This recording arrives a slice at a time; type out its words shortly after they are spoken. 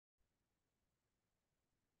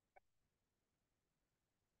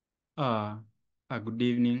Uh, a good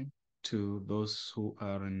evening to those who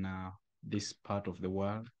are in this part of the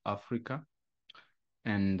world, Africa,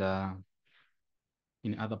 and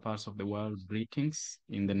in other parts of the world. Greetings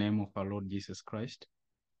in the name of our Lord Jesus Christ.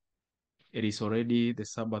 It is already the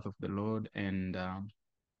Sabbath of the Lord, and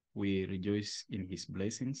we rejoice in his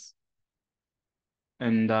blessings.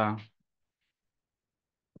 And I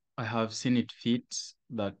have seen it fit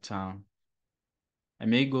that I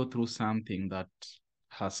may go through something that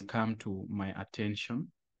has come to my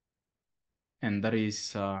attention, and that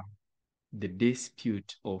is the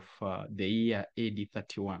dispute of the year AD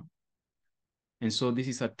 31. And so this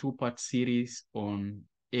is a two-part series on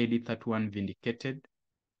AD 31 Vindicated.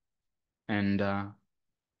 And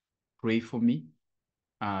pray for me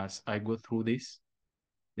as I go through this.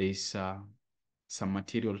 There's some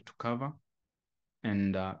material to cover.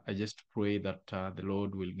 And I just pray that the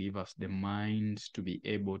Lord will give us the minds to be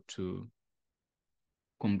able to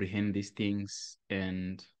comprehend these things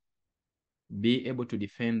and be able to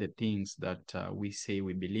defend the things that we say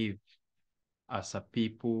we believe as a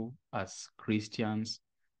people, as Christians,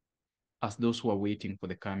 as those who are waiting for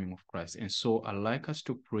the coming of Christ. And so I'd like us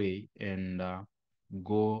to pray and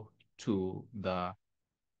go to the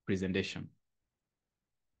presentation.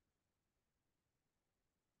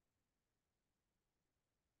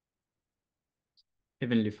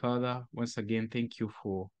 Heavenly Father, once again, thank you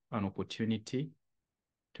for an opportunity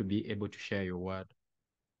to be able to share your word.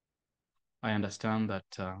 I understand that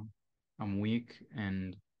I'm weak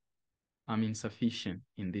and I'm insufficient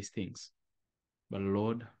in these things. But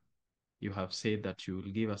Lord, you have said that you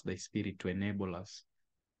will give us the Spirit to enable us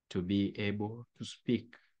to be able to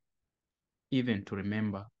speak, even to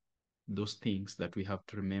remember those things that we have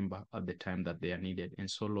to remember at the time that they are needed. And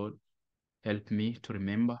so, Lord, help me to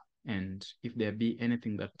remember. And if there be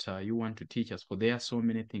anything that you want to teach us, for there are so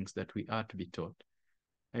many things that we are to be taught,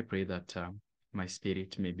 I pray that my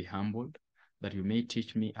spirit may be humbled, that you may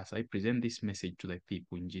teach me as I present this message to thy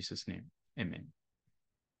people in Jesus' name. Amen.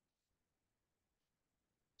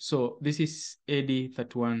 So this is AD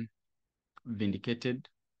 31 Vindicated.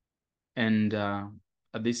 And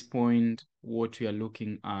at this point, what we are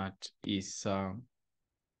looking at is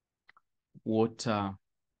what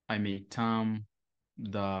I may term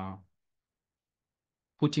the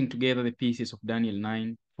putting together the pieces of Daniel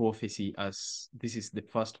 9 prophecy, as this is the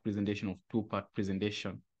first presentation of two-part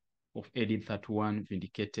presentation of AD 31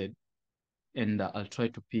 Vindicated. And I'll try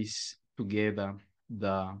to piece together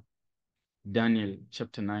the Daniel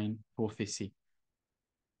chapter 9 prophecy.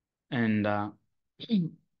 And,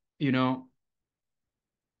 you know,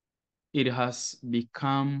 it has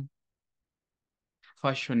become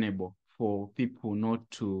fashionable for people not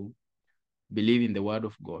to believe in the word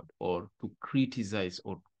of God or to criticize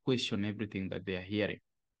or question everything that they are hearing.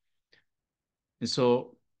 And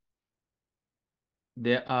so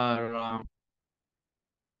there are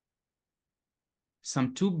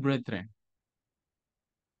some two brethren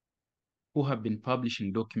who have been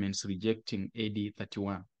publishing documents rejecting AD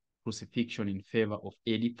 31 crucifixion in favor of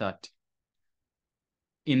AD 30.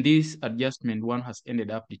 In this adjustment, one has ended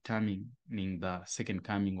up determining the second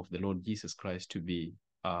coming of the Lord Jesus Christ to be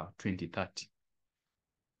 2030.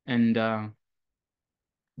 And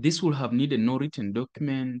this will have needed no written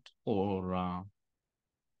document or a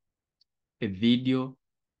video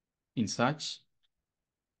in such,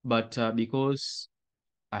 but because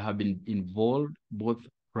I have been involved both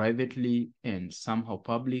privately and somehow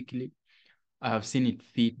publicly, I have seen it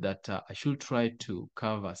fit that I should try to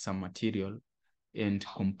cover some material and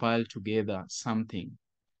compile together something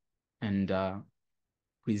and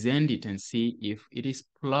present it and see if it is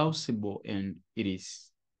plausible and it is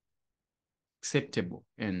acceptable.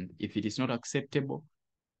 And if it is not acceptable,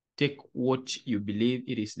 take what you believe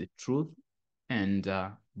it is the truth and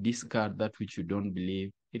discard that which you don't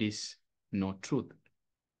believe it is not truth.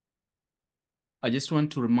 I just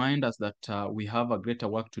want to remind us that we have a greater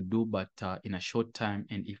work to do, but in a short time.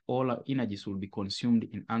 And if all our energies will be consumed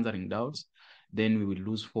in answering doubts, then we will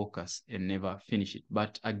lose focus and never finish it.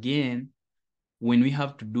 But again, when we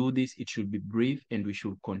have to do this, it should be brief, and we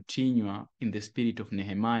should continue in the spirit of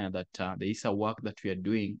Nehemiah that there is a work that we are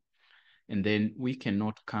doing, and then we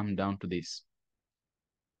cannot come down to this.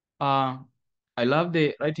 I love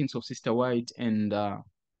the writings of Sister White, and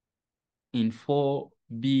in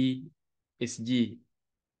 4B SG,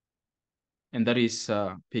 and that is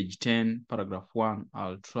page 10, paragraph 1.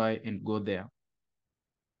 I'll try and go there.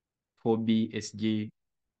 4B SG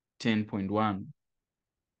 10.1,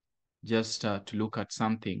 just to look at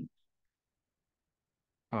something.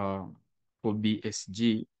 4B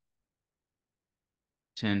SG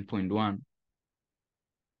 10.1.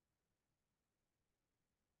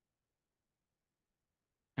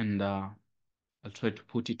 and I'll try to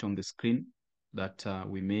put it on the screen that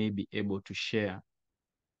we may be able to share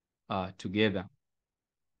together.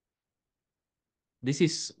 This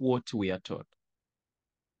is what we are taught.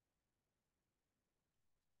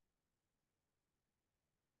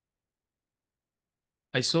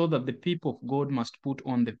 I saw that the people of God must put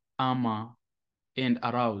on the armor and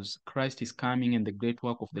arouse. Christ is coming, and the great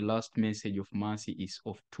work of the last message of mercy is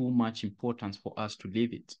of too much importance for us to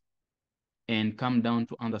leave it and come down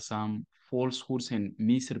to under some falsehoods and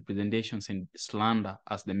misrepresentations and slander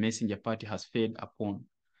as the messenger party has fed upon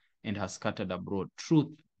and has scattered abroad. Truth,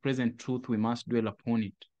 present truth, we must dwell upon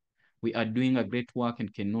it. We are doing a great work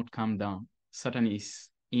and cannot come down. Satan is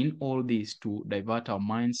in all this to divert our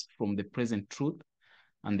minds from the present truth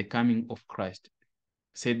and the coming of Christ.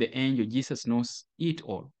 Said the angel, Jesus knows it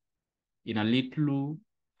all. In a little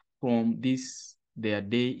from this, their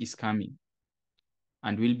day is coming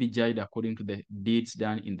and will be judged according to the deeds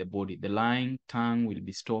done in the body. The lying tongue will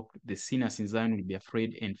be stopped. The sinners in Zion will be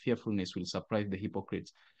afraid, and fearfulness will surprise the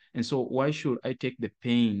hypocrites. And so why should I take the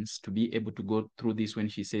pains to be able to go through this when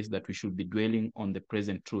she says that we should be dwelling on the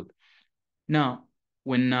present truth? Now,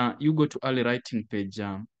 when you go to early writing, page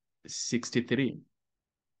 63,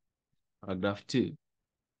 paragraph 2,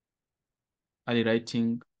 early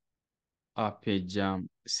writing, page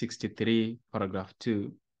 63, paragraph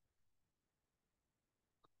 2,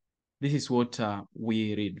 this is what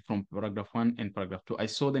we read from paragraph 1 and paragraph 2. I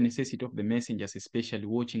saw the necessity of the messengers, especially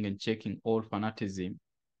watching and checking all fanaticism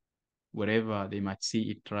wherever they might see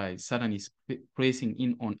it rise. Satan is pressing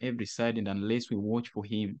in on every side, and unless we watch for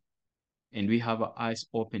him and we have our eyes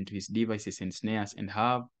open to his devices and snares and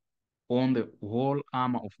have on the whole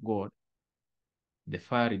armor of God, the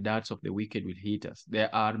fiery darts of the wicked will hit us. There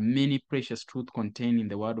are many precious truths contained in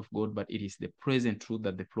the word of God, but it is the present truth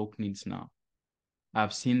that the flock needs now.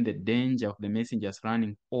 I've seen the danger of the messengers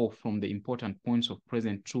running off from the important points of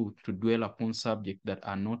present truth to dwell upon subjects that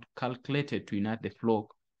are not calculated to unite the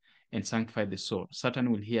flock and sanctify the soul. Satan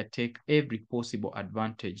will here take every possible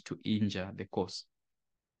advantage to injure the cause.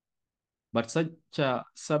 But such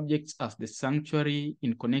subjects as the sanctuary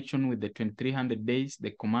in connection with the 2300 days,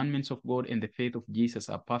 the commandments of God, and the faith of Jesus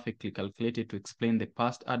are perfectly calculated to explain the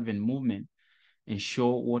past Advent movement and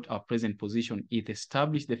show what our present position is,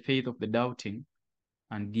 establish the faith of the doubting,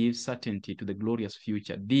 and give certainty to the glorious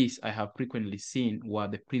future. These I have frequently seen were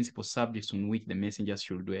the principal subjects on which the messengers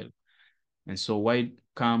should dwell. And so why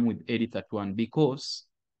come with AD 31? Because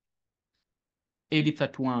AD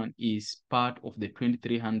 31 is part of the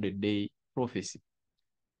 2300-day prophecy.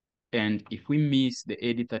 And if we miss the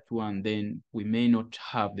AD 31, then we may not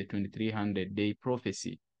have the 2300-day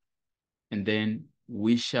prophecy. And then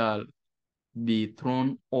we shall be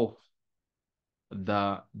thrown off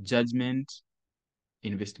the judgment,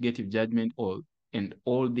 investigative judgment, and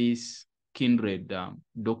all these kindred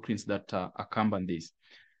doctrines that accompany this.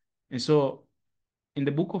 And so in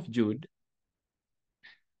the book of Jude,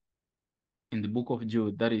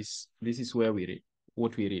 this is where we read,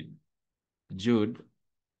 what we read. Jude,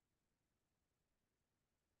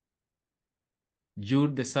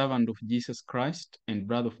 the servant of Jesus Christ and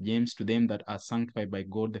brother of James, to them that are sanctified by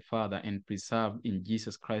God the Father and preserved in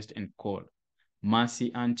Jesus Christ and called.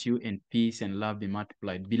 Mercy unto you and peace and love be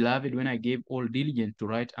multiplied. Beloved, when I gave all diligence to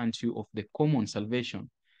write unto you of the common salvation,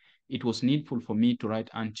 it was needful for me to write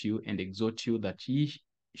unto you and exhort you that ye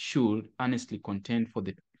should earnestly contend for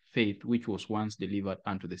the faith which was once delivered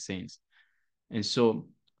unto the saints. And so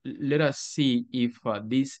let us see if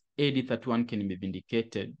this AD 31 can be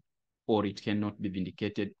vindicated or it cannot be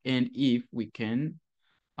vindicated, and if we can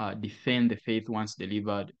defend the faith once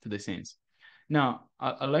delivered to the saints. Now,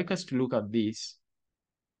 I'd like us to look at this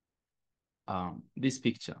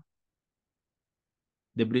picture,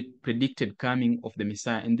 the predicted coming of the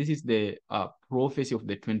Messiah. And this is the prophecy of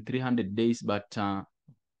the 2300 days, but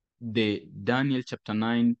the Daniel chapter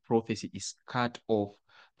 9 prophecy is cut off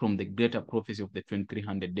from the greater prophecy of the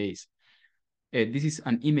 2300 days. This is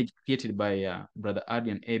an image created by Brother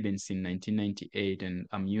Adrian Evans in 1998, and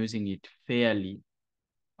I'm using it fairly.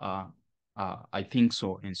 I think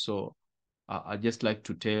so. And so I'd just like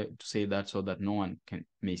to say that so that no one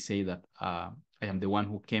may say that I am the one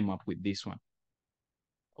who came up with this one.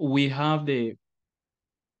 We have the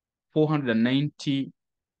 490,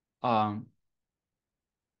 that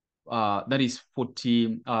is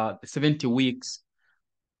 70 weeks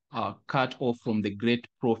cut off from the great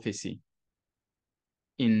prophecy.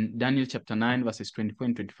 In Daniel chapter 9, verses 24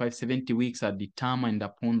 and 25, 70 weeks are determined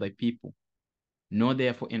upon thy people. Know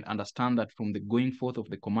therefore and understand that from the going forth of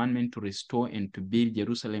the commandment to restore and to build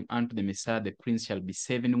Jerusalem unto the Messiah the Prince shall be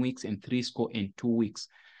 7 weeks and 62 weeks.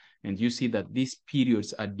 And you see that these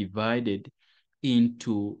periods are divided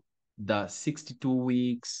into the 62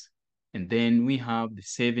 weeks, and then we have the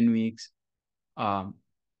 7 weeks. And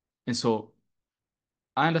so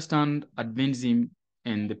I understand Adventism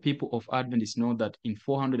and the people of Adventists know that in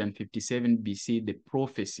 457 BC, the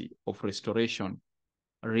prophecy of restoration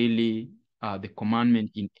really, the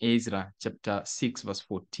commandment in Ezra chapter 6 verse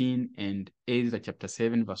 14 and Ezra chapter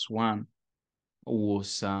 7 verse 1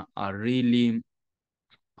 was really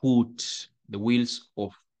put the wheels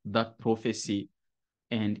of that prophecy,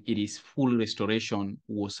 and it is full restoration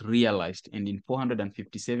was realized. And in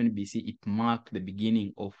 457 BC, it marked the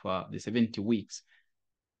beginning of the 70 weeks.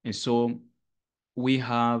 And so we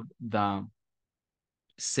have the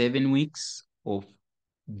 7 weeks of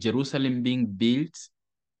Jerusalem being built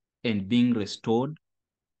and being restored.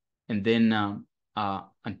 And then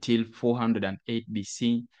until 408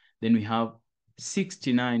 BC, then we have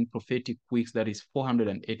 69 prophetic weeks, that is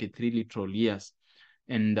 483 literal years.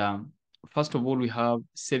 And first of all, we have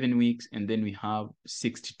 7 weeks, and then we have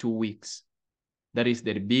 62 weeks. That is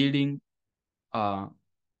the rebuilding and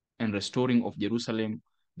restoring of Jerusalem.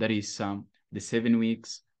 That is the 7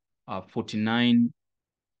 weeks, 49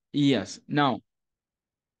 years. Now,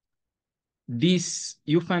 this,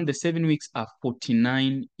 you find the 7 weeks are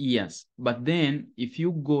 49 years. But then if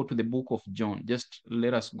you go to the book of John, just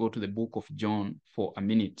let us go to the book of John for a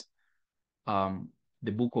minute.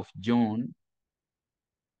 The book of John,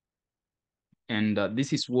 and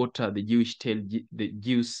this is what the Jews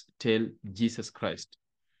tell Jesus Christ.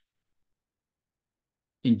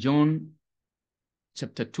 In John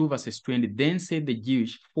chapter 2 verses 20, then said the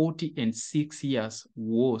Jews, 46 years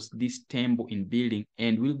was this temple in building,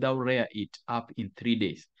 and wilt thou rear it up in 3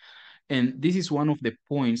 days? And this is one of the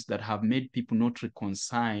points that have made people not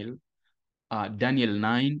reconcile Daniel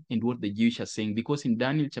 9 and what the Jews are saying, because in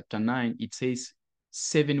Daniel chapter 9, it says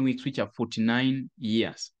 7 weeks, which are 49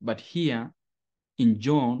 years. But here in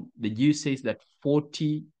John, the Jew says that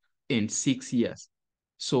 46 years.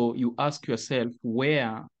 So you ask yourself,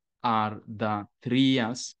 where are the 3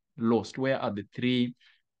 years lost? Where are the 3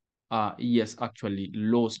 years actually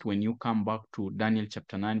lost when you come back to Daniel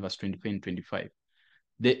chapter 9, verse 24 and 25?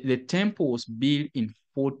 The temple was built in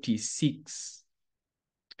 46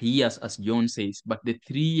 years, as John says, but the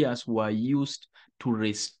 3 years were used to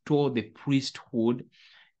restore the priesthood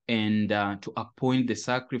and to appoint the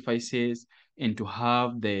sacrifices and to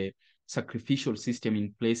have the sacrificial system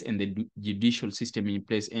in place and the judicial system in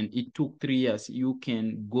place. And it took 3 years. You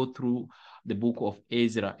can go through the book of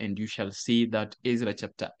Ezra and you shall see that Ezra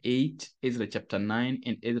chapter 8, Ezra chapter 9,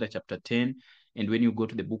 and Ezra chapter 10. And when you go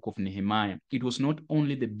to the book of Nehemiah, it was not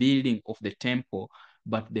only the building of the temple,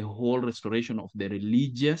 but the whole restoration of the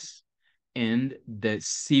religious and the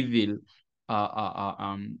civil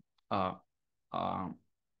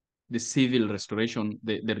the civil restoration,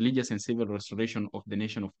 the religious and civil restoration of the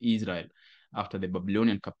nation of Israel after the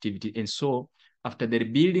Babylonian captivity. And so after the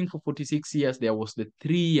rebuilding for 46 years, there was the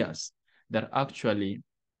 3 years that actually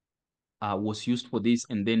was used for this.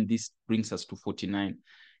 And then this brings us to 49.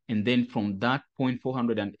 And then from that point,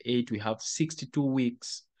 408, we have 62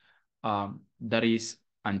 weeks. That is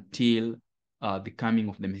until the coming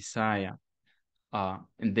of the Messiah.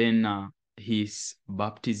 And then his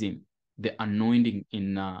baptism, the anointing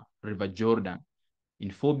in River Jordan.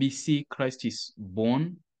 In 4 BC, Christ is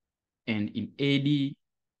born, and in AD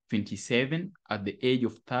 27, at the age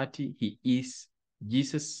of 30,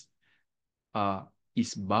 Jesus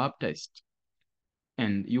is baptized.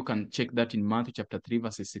 And you can check that in Matthew chapter 3,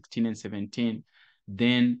 verses 16 and 17.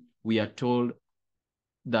 Then we are told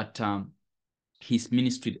that his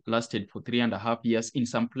ministry lasted for 3.5 years. In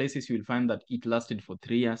some places, you will find that it lasted for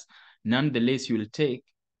 3 years. Nonetheless, you will take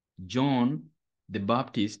John the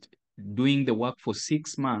Baptist doing the work for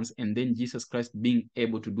 6 months, and then Jesus Christ being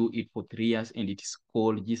able to do it for 3 years, and it is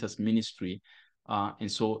called Jesus' ministry.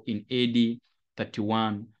 And so in AD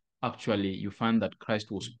 31, actually, you find that Christ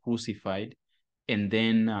was crucified, and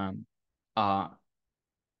then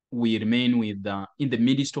we remain with in the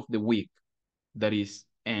midst of the week, that is,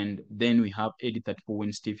 and then we have AD 34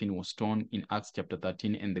 when Stephen was stoned in Acts chapter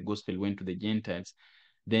 13 and the gospel went to the Gentiles.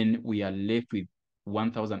 Then we are left with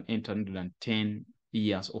 1,810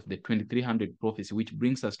 years of the 2300 prophecy, which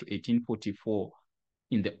brings us to 1844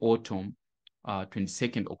 in the autumn,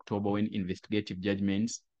 22nd October, when investigative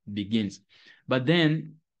judgments begins. But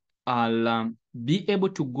then I'll be able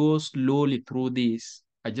to go slowly through this.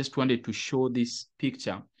 I just wanted to show this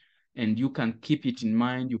picture, and you can keep it in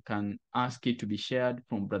mind. You can ask it to be shared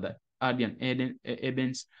from Brother Adrian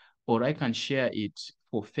Evans, or I can share it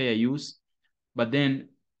for fair use. But then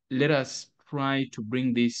let us try to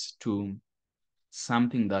bring this to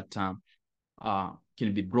something that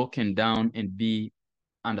can be broken down and be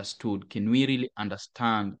understood? Can we really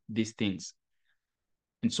understand these things?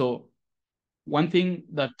 And so one thing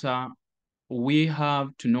that we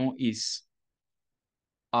have to know is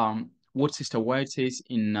what Sister White says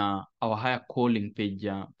in our higher calling, page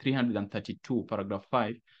 332, paragraph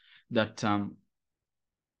 5, that,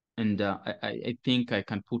 and I think I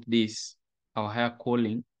can put this, our higher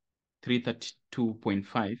calling,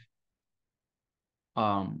 332.5.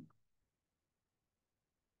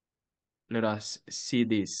 Let us see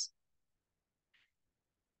this.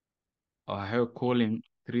 Our higher calling,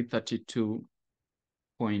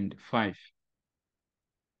 332.5.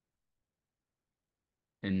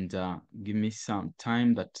 And give me some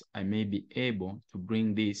time that I may be able to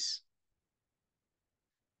bring this.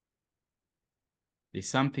 There's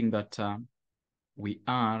something that we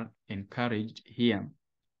are encouraged here.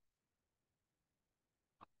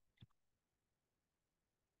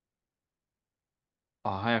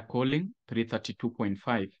 Our higher calling,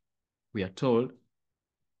 332.5, we are told,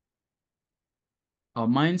 our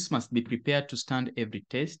minds must be prepared to stand every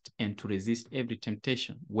test and to resist every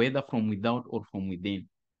temptation, whether from without or from within.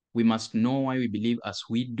 We must know why we believe as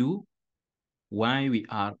we do, why we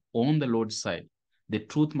are on the Lord's side. The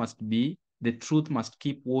truth must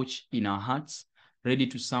keep watch in our hearts, ready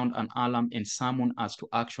to sound an alarm and summon us to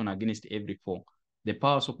action against every foe. The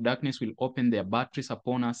powers of darkness will open their batteries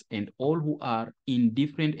upon us, and all who are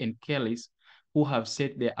indifferent and careless, who have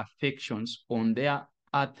set their affections on their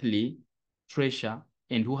earthly treasure,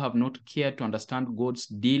 and who have not cared to understand God's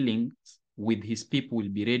dealings with his people, will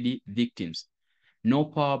be ready victims. No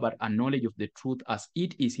power but a knowledge of the truth as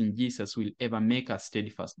it is in Jesus will ever make us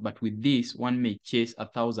steadfast. But with this, one may chase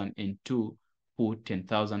 1,000 and two put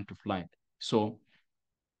 10,000 to flight. So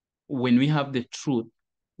when we have the truth,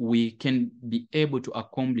 we can be able to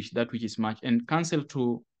accomplish that which is much. And counsel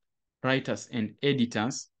to writers and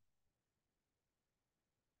editors,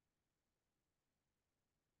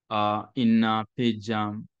 in page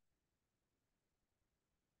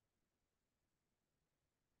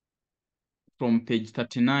from page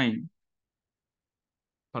 39,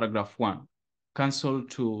 paragraph 1. Counsel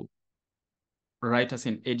to writers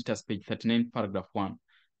and editors, page 39, paragraph 1.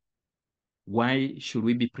 Why should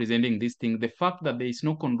we be presenting this thing? The fact that there is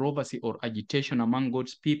no controversy or agitation among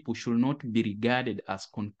God's people should not be regarded as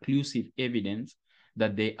conclusive evidence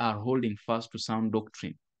that they are holding fast to sound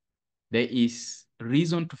doctrine. There is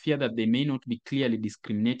reason to fear that they may not be clearly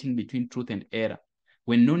discriminating between truth and error.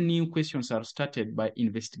 When no new questions are started by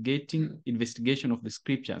investigation of the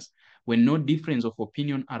scriptures, when no difference of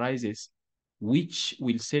opinion arises, which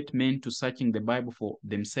will set men to searching the Bible for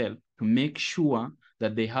themselves to make sure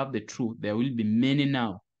that they have the truth, there will be many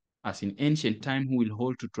now, as in ancient time, who will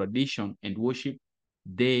hold to tradition and worship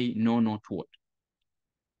they know not what.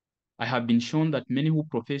 I have been shown that many who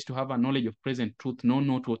profess to have a knowledge of present truth know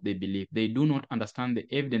not what they believe. They do not understand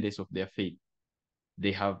the evidence of their faith.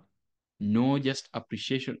 They have no just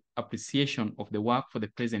appreciation of the work for the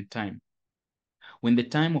present time. When the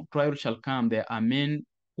time of trial shall come, there are men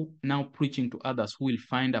who now preaching to others who will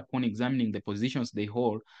find upon examining the positions they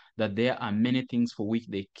hold that there are many things for which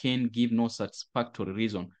they can give no satisfactory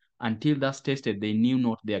reason. Until thus tested, they knew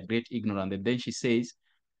not their great ignorance. And then she says,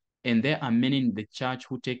 and there are many in the church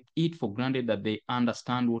who take it for granted that they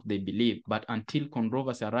understand what they believe, but until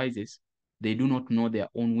controversy arises, they do not know their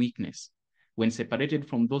own weakness. When separated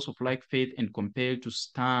from those of like faith and compelled to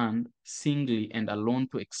stand singly and alone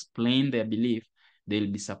to explain their belief,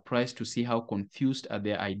 they'll be surprised to see how confused are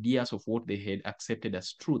their ideas of what they had accepted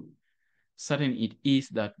as truth. Certain it is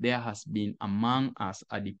that there has been among us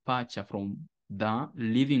a departure from the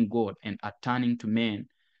living God and a turning to men,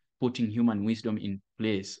 putting human wisdom in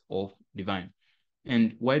place of divine.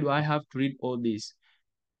 And why do I have to read all this?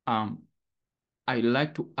 I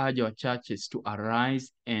like to urge our churches to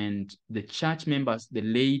arise and the church members, the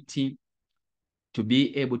laity, to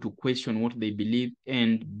be able to question what they believe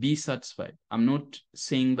and be satisfied. I'm not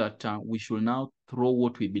saying that we should now throw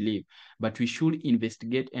what we believe, but we should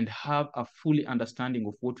investigate and have a fully understanding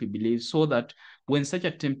of what we believe so that when such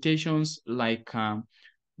a temptations like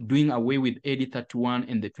doing away with AD 31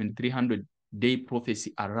 and the 2300-day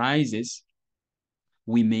prophecy arises,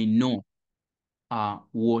 we may know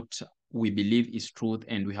what we believe is truth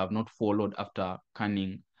and we have not followed after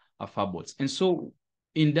cunning fables. And so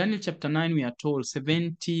in Daniel chapter 9, we are told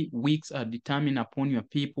 70 weeks are determined upon your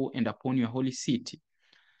people and upon your holy city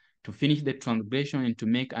to finish the transgression and to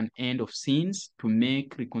make an end of sins, to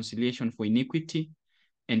make reconciliation for iniquity,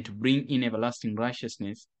 and to bring in everlasting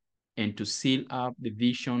righteousness, and to seal up the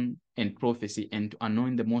vision and prophecy, and to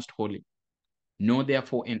anoint the most holy. Know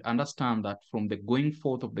therefore and understand that from the going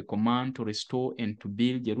forth of the command to restore and to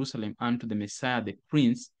build Jerusalem unto the Messiah the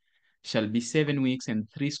Prince shall be 7 weeks and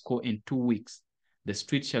 62 weeks. The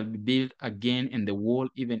street shall be built again, and the wall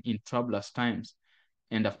even in troublous times.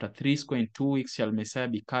 And after 62 weeks shall Messiah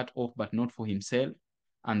be cut off, but not for himself.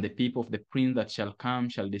 And the people of the Prince that shall come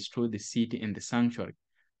shall destroy the city and the sanctuary.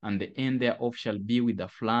 And the end thereof shall be with the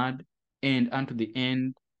flood, and unto the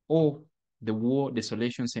end of the war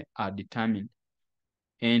desolations are determined.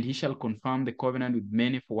 And he shall confirm the covenant with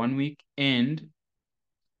many for 1 week, and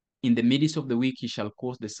in the midst of the week he shall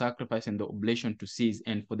cause the sacrifice and the oblation to cease,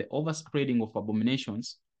 and for the overspreading of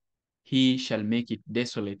abominations he shall make it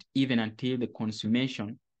desolate, even until the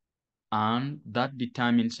consummation, and that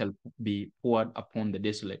determined shall be poured upon the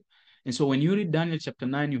desolate. And so when you read Daniel chapter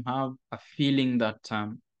 9, you have a feeling that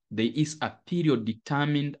there is a period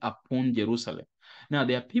determined upon Jerusalem. Now,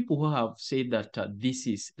 there are people who have said that this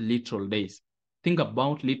is literal days. Think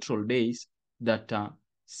about literal days, that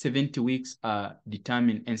 70 weeks are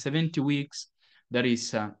determined, and 70 weeks, that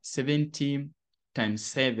is 70 times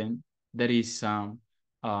 7, that is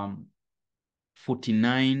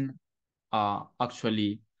 49,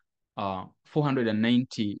 actually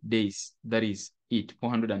 490 days. That is it,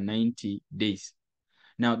 490 days.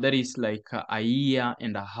 Now, that is like a year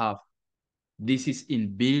and a half. This is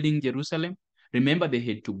in building Jerusalem. Remember, they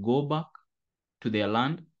had to go back to their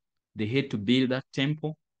land. They had to build that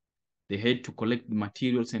temple. They had to collect the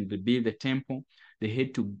materials and rebuild the temple. They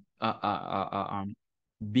had to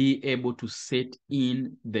be able to set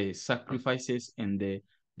in the sacrifices and the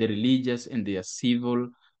religious and their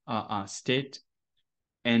civil state.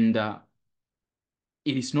 And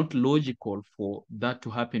it is not logical for that to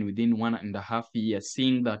happen within 1.5 years,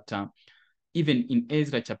 seeing that even in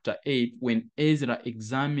Ezra chapter 8, when Ezra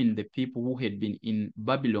examined the people who had been in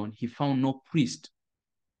Babylon, he found no priest.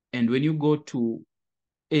 And when you go to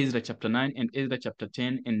Ezra chapter 9 and Ezra chapter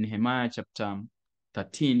 10 and Nehemiah chapter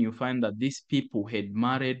 13, you find that these people had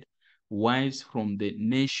married wives from the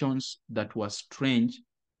nations that were strange.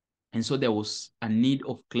 And so there was a need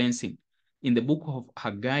of cleansing. In the book of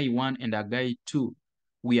Haggai 1 and Haggai 2,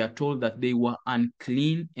 we are told that they were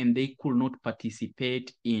unclean and they could not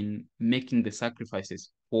participate in making the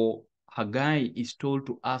sacrifices. For Haggai is told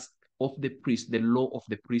to ask of the priest, the law of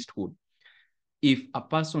the priesthood. If a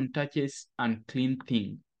person touches unclean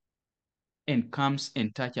thing and comes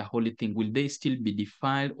and touch a holy thing, will they still be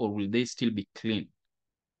defiled or will they still be clean?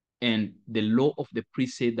 And the law of the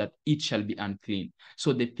priest said that it shall be unclean.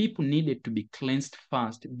 So the people needed to be cleansed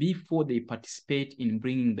first before they participate in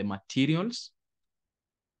bringing the materials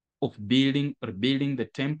of rebuilding the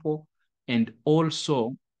temple, and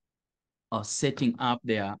also setting up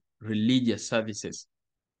their religious services.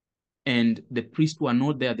 And the priests were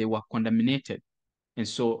not there, they were contaminated. And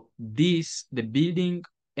so the building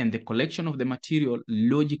and the collection of the material,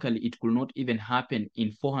 logically, it could not even happen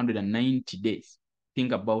in 490 days.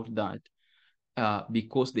 Think about that.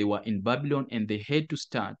 Because they were in Babylon and they had to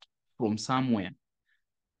start from somewhere.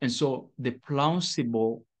 And so the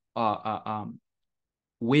plausible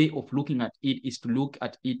way of looking at it is to look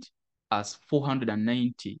at it as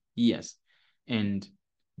 490 years. And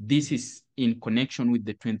this is in connection with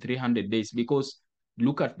the 2300 days, because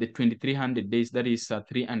look at the 2300 days, that is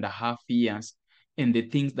 3.5 years, and the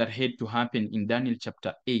things that had to happen in Daniel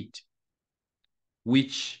chapter 8,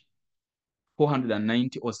 which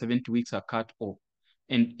 490 or 70 weeks are cut off.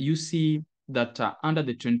 And you see that under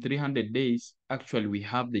the 2300 days, actually, we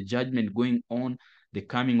have the judgment going on, the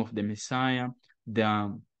coming of the Messiah,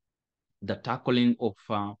 the tackling of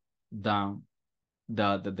the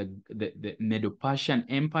Medo-Persian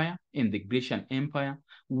Empire and the Grecian Empire,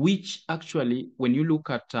 which actually, when you look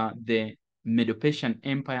at the Medo-Persian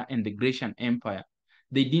Empire and the Grecian Empire,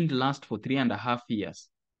 they didn't last for 3.5 years.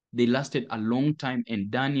 They lasted a long time. And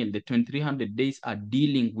Daniel, the 2300 days are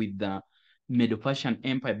dealing with the Medo-Persian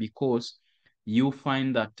Empire, because you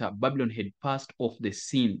find that Babylon had passed off the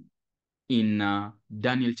scene in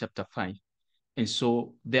Daniel chapter 5. And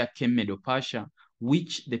so there came Medo-Persia,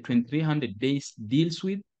 which the 2300 days deals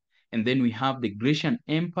with. And then we have the Grecian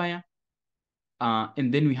Empire.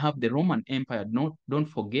 And then we have the Roman Empire. Don't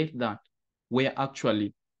forget that, where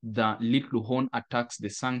actually the little horn attacks the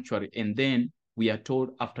sanctuary. And then we are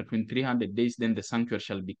told after 2300 days, then the sanctuary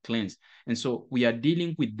shall be cleansed. And so we are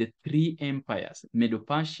dealing with the three empires,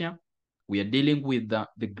 Medo-Persia, we are dealing with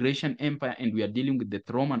the Grecian Empire, and we are dealing with the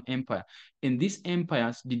Roman Empire. And these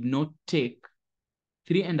empires did not take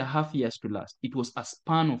 3.5 years to last. It was a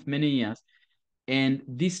span of many years. And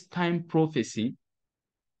this time prophecy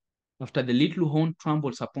After the little horn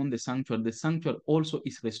trembles upon the sanctuary also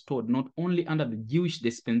is restored, not only under the Jewish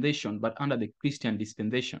dispensation, but under the Christian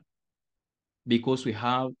dispensation. Because we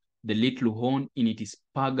have the little horn in its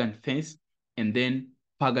pagan face, and then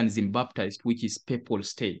paganism baptized, which is papal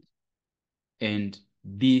state. And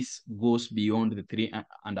this goes beyond the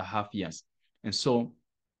 3.5 years. And so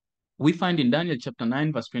we find in Daniel chapter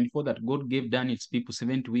 9, verse 24, that God gave Daniel's people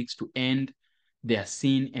 70 weeks to end their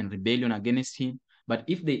sin and rebellion against him. But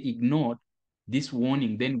if they ignored this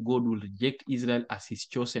warning, then God will reject Israel as his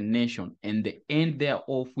chosen nation, and the end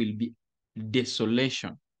thereof will be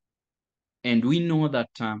desolation. And we know that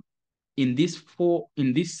in these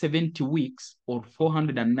 70 weeks or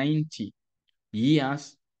 490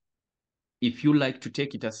 years, if you like to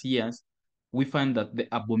take it as years, we find that the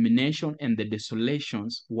abomination and the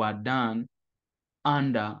desolations were done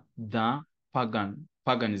under the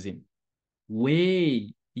paganism,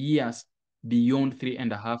 way years beyond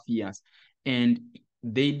 3.5 years. And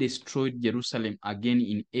they destroyed Jerusalem again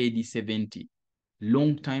in AD 70,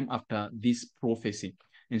 long time after this prophecy.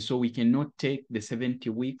 And so we cannot take the 70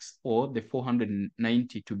 weeks or the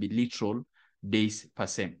 490 to be literal days per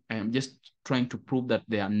se. I am just trying to prove that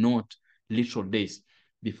they are not literal days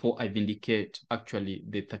before I vindicate actually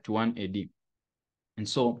the 31 AD. And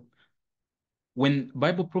so when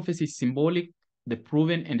Bible prophecy is symbolic, the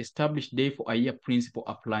proven and established day for a year principle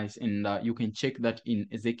applies. And you can check that in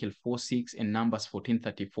Ezekiel 4:6 and Numbers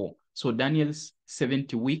 14:34. So Daniel's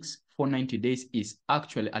 70 weeks, 490 days is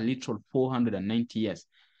actually a literal 490 years.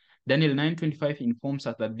 Daniel 9:25 informs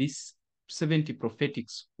us that these 70 prophetic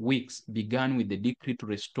weeks began with the decree to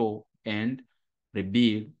restore and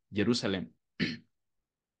rebuild Jerusalem.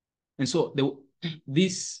 And so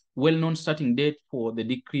this well-known starting date for the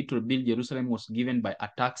decree to rebuild Jerusalem was given by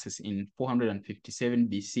Artaxerxes in 457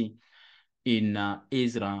 BC in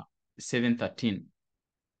Ezra 7:13.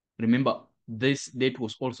 Remember, this date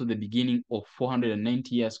was also the beginning of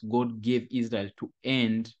 490 years God gave Israel to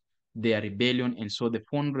end their rebellion. And so the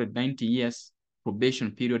 490 years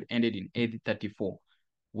probation period ended in AD 34,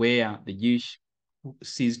 where the Jewish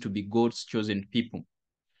ceased to be God's chosen people.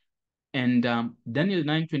 And Daniel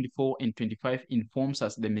 9:24 and 25 informs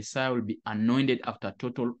us the Messiah will be anointed after a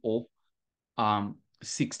total of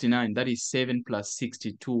 69. That is 7 plus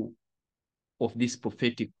 62 of these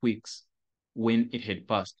prophetic weeks when it had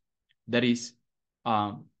passed. That is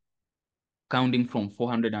counting from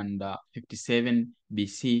 457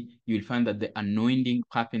 BC, you will find that the anointing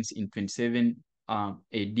happens in 27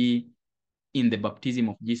 AD in the baptism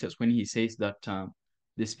of Jesus, when he says that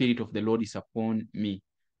the Spirit of the Lord is upon me.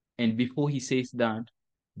 And before he says that,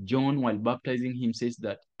 John, while baptizing him, says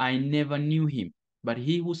that I never knew him, but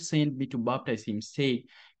he who sent me to baptize him said,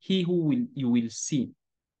 he who you will see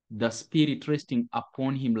the Spirit resting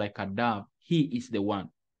upon him like a dove, he is the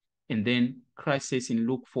one. And then Christ says in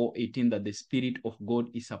Luke 4:18 that the Spirit of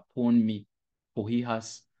God is upon me, for he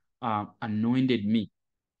has anointed me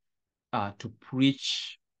to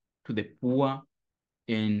preach to the poor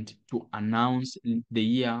and to announce the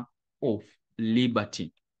year of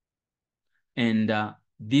liberty. And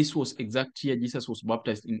this was exact year Jesus was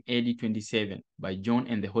baptized in AD 27 by John,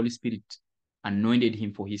 and the Holy Spirit anointed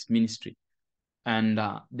him for his ministry. And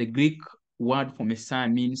the Greek word for Messiah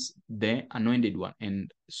means the anointed one.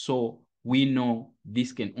 And so we know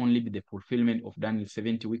this can only be the fulfillment of Daniel's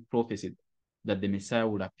 70-week prophecy that the Messiah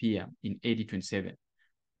would appear in AD 27.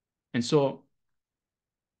 And so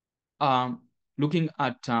looking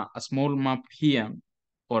at a small map here,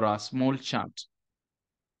 or a small chart,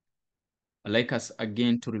 I'd like us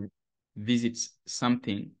again to revisit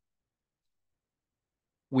something.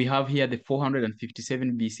 We have here the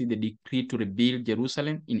 457 BC, the decree to rebuild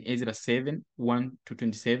Jerusalem in Ezra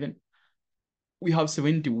 7:1-27. We have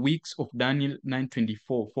 70 weeks of Daniel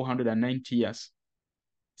 9:24, 490 years,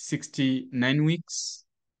 69 weeks,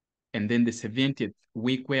 and then the 70th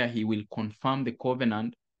week where he will confirm the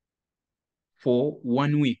covenant for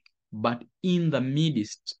 1 week. But in the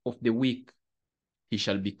midst of the week, he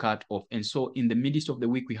shall be cut off. And so in the midst of the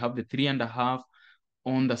week, we have the 3.5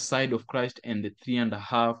 on the side of Christ and the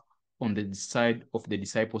 3.5 on the side of the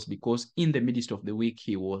disciples, because in the midst of the week,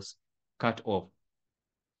 he was cut off.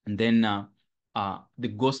 And then the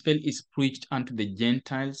gospel is preached unto the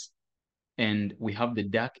Gentiles, and we have the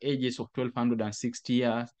dark ages of 1260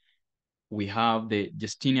 years. We have the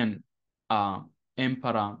Justinian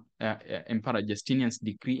Emperor Justinian's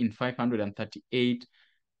decree in 538,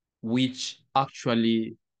 which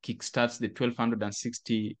actually kickstarts the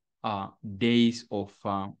 1260 days of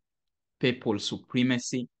papal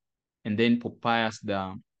supremacy. And then Popius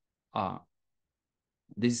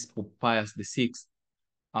this is Popius the Sixth,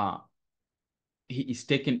 he is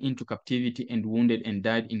taken into captivity and wounded and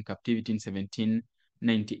died in captivity in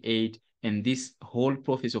 1798. And this whole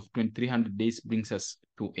process of 2300 days brings us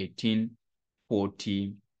to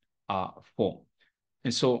 1844.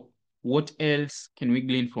 And so what else can we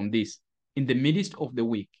glean from this? In the midst of the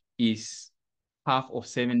week is half of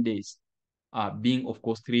 7 days, being of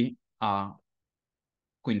course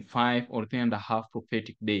 3.5 or 3.5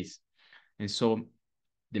 prophetic days. And so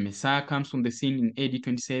the Messiah comes from the scene in AD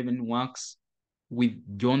 27, works with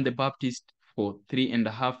John the Baptist for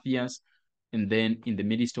 3.5 years. And then in the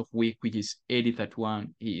midst of week, which is AD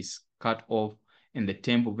 31, he is cut off and the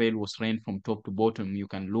temple veil was rent from top to bottom. You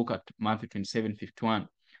can look at Matthew 27:51,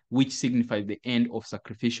 which signifies the end of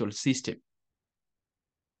sacrificial system.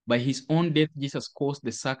 By his own death, Jesus caused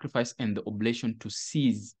the sacrifice and the oblation to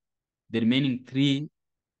cease. The remaining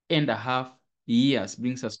 3.5 years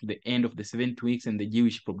brings us to the end of the 7 weeks and the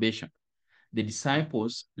Jewish probation. The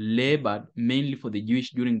disciples labored mainly for the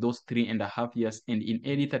Jewish during those 3.5 years, and in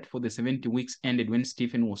AD 34, the 70 weeks ended when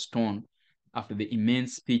Stephen was stoned after the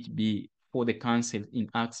immense speech before the council in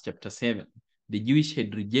Acts chapter 7. The Jewish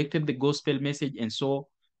had rejected the gospel message, and so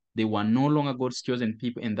they were no longer God's chosen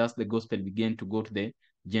people, and thus the gospel began to go to the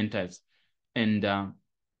Gentiles. And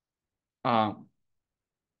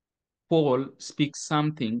Paul speaks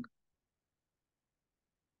something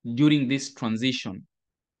during this transition.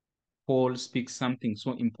 Paul speaks something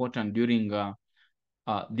so important during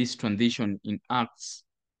this transition in Acts.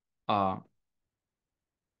 In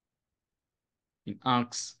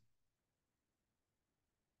Acts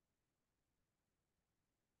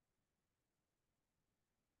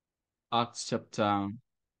chapter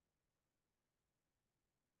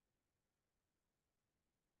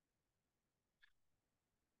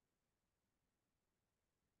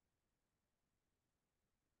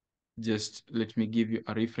just let me give you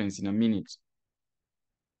a reference in a minute.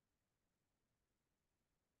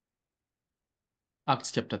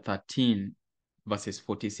 Acts chapter 13, verses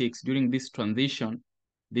 46. During this transition,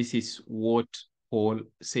 this is what Paul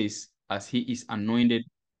says as he is anointed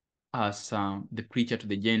as the preacher to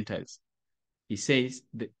the Gentiles. He says,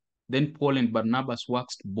 then Paul and Barnabas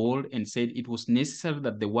waxed bold and said, it was necessary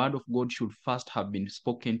that the word of God should first have been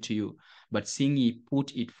spoken to you. But seeing ye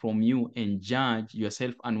put it from you and judge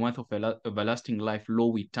yourself unworthy of everlasting life, lo,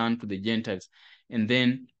 we turn to the Gentiles. And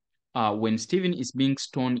then when Stephen is being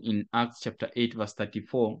stoned in Acts chapter 8, verse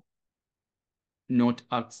 34, not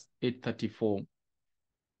Acts 8:34,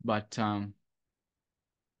 but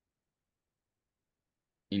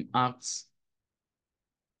in Acts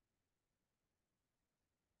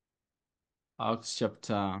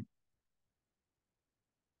chapter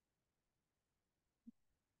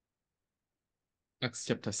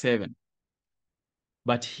 7.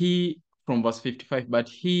 But he, from verse 55, but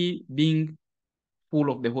he being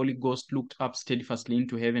full of the Holy Ghost looked up steadfastly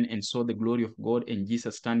into heaven and saw the glory of God and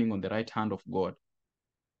Jesus standing on the right hand of God.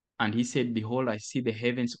 And he said, behold, I see the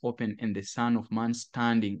heavens open and the Son of Man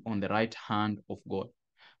standing on the right hand of God.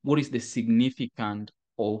 What is the significance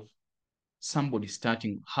of somebody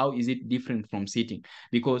starting? How is it different from sitting?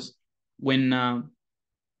 Because when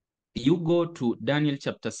you go to Daniel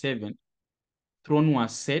chapter 7, throne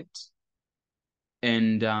was set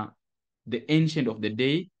and the Ancient of the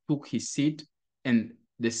Day took his seat and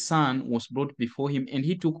the Son was brought before him and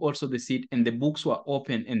he took also the seat and the books were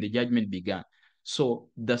opened and the judgment began. So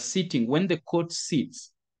the sitting, when the court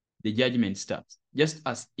sits, the judgment starts. Just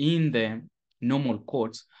as in the normal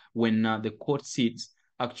courts, when the court sits,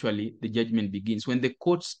 actually the judgment begins. When the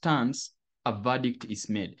court stands, a verdict is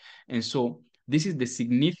made. And so this is the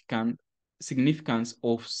significance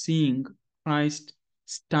of seeing Christ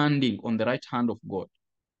standing on the right hand of God.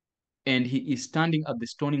 And he is standing at the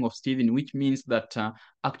stoning of Stephen, which means that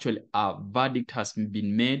actually a verdict has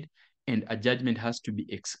been made and a judgment has to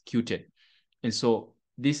be executed. And so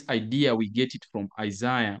this idea, we get it from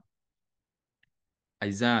Isaiah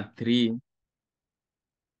 3:13.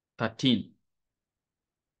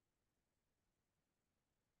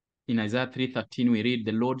 In Isaiah 3:13, we read,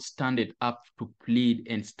 the Lord standeth up to plead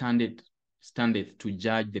and standeth to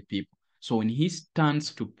judge the people. So when he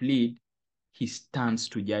stands to plead, he stands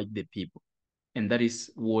to judge the people. And that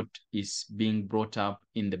is what is being brought up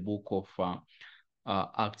in the book of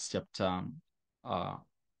Acts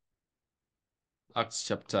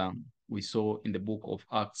chapter, we saw in the book of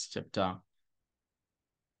Acts chapter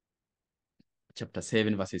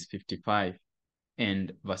 7, verses 55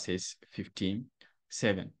 and verses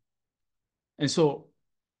 57. And so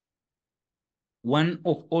one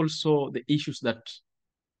of also the issues that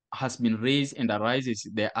has been raised and arises,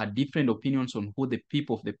 there are different opinions on who the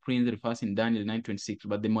people of the prince refers in Daniel 9:26,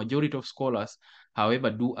 but the majority of scholars, however,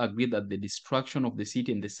 do agree that the destruction of the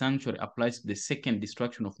city and the sanctuary applies to the second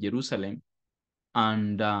destruction of Jerusalem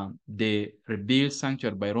and the rebuilt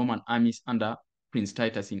sanctuary by Roman armies under Prince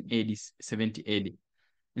Titus in AD 70 AD.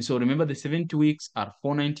 And so remember, the 70 weeks are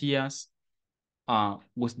 490 years,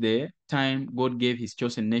 was the time God gave his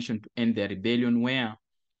chosen nation to end their rebellion, where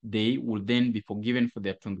they will then be forgiven for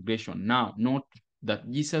their transgression. Now, note that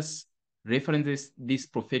Jesus references this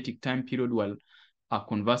prophetic time period while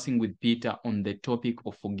conversing with Peter on the topic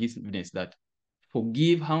of forgiveness, that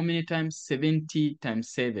forgive how many times? 70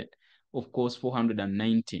 times 7. Of course,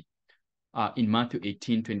 490 in Matthew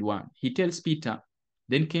 18:21. He tells Peter,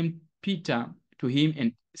 then came Peter to him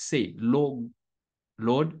and said,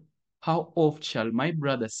 Lord, how oft shall my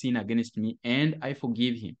brother sin against me and I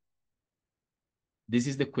forgive him? This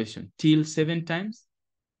is the question. Till 7 times?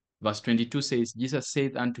 Verse 22 says, Jesus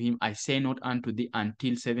saith unto him, I say not unto thee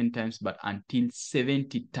until 7 times, but until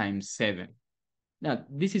 70 times 7. Now,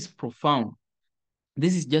 this is profound.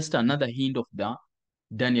 This is just another hint of the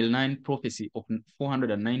Daniel 9 prophecy of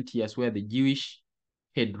 490 years, where the Jewish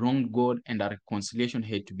had wronged God and a reconciliation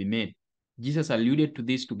had to be made. Jesus alluded to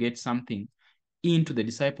this to get something into the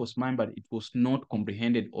disciples' mind, but it was not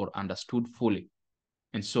comprehended or understood fully.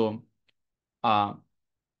 And so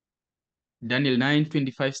Daniel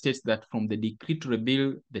 9:25 states that from the decree to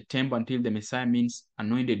rebuild the temple until the Messiah, means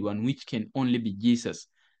anointed one, which can only be Jesus,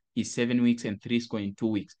 is 7 weeks and 2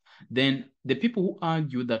 weeks. Then the people who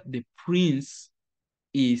argue that the prince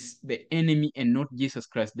is the enemy and not Jesus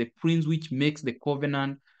Christ, the prince which makes the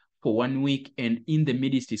covenant for 1 week and in the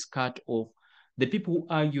midst is cut off, the people who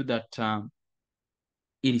argue that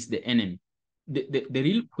it is the enemy. The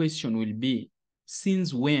real question will be,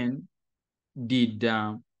 since when did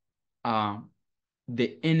the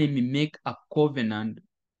enemy make a covenant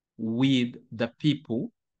with the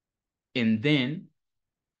people, and then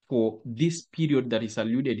for this period that is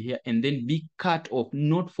alluded here, and then be cut off,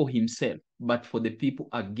 not for himself, but for the people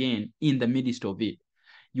again in the midst of it?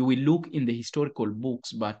 You will look in the historical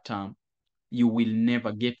books, but you will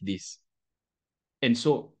never get this. And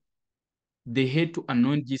so they had to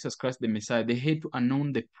anoint Jesus Christ the Messiah. They had to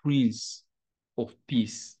anoint the Prince of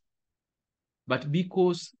Peace. But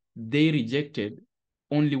because they rejected,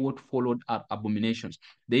 only what followed are abominations.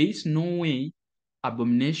 There is no way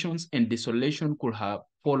abominations and desolation could have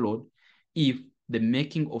followed if the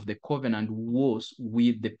making of the covenant was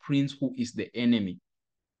with the prince who is the enemy.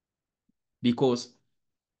 Because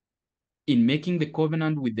in making the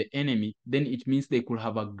covenant with the enemy, then it means they could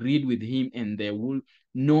have agreed with him, and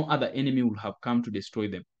no other enemy will have come to destroy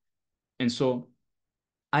them. And so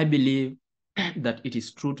I believe that it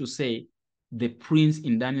is true to say the prince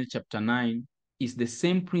in Daniel chapter 9 is the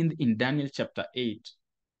same prince in Daniel chapter 8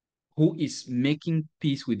 who is making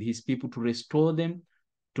peace with his people to restore them,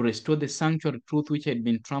 to restore the sanctuary truth which had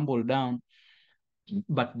been trampled down.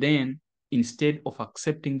 But then, instead of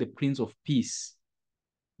accepting the Prince of Peace,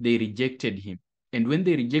 they rejected him. And when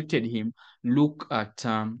they rejected him, look at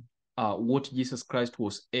what Jesus Christ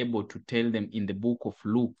was able to tell them in the book of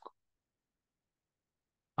Luke.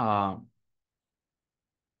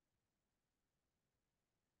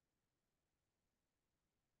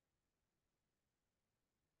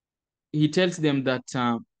 He tells them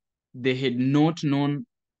that they had not known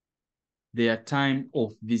their time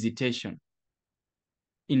of visitation.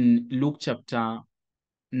 In Luke chapter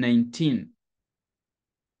 19,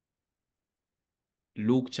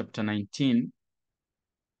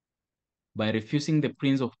 by refusing the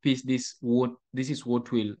Prince of Peace, this is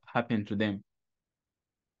what will happen to them.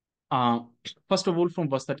 First of all, from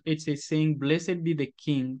verse 38 says, saying, blessed be the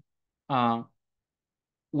King.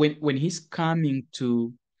 When he's coming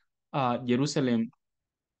to Jerusalem,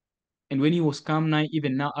 and when he was come nigh,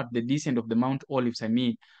 even now at the descent of the Mount Olives,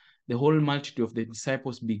 the whole multitude of the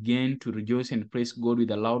disciples began to rejoice and praise God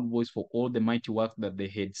with a loud voice for all the mighty works that they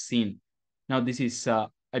had seen. Now this is, I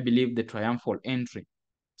believe, the triumphal entry,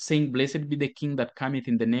 saying, blessed be the King that cometh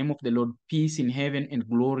in the name of the Lord, peace in heaven and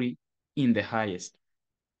glory in the highest.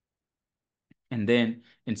 And then,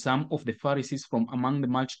 and some of the Pharisees from among the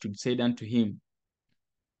multitude said unto him,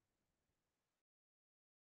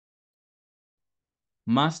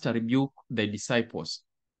 Master, rebuke thy disciples.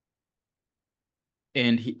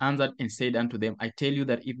 And he answered and said unto them, I tell you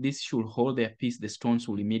that if this should hold their peace, the stones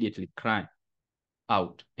will immediately cry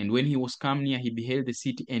out. And when he was come near, he beheld the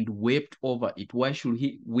city and wept over it. Why should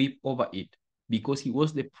he weep over it? Because he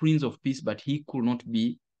was the Prince of Peace, but he could not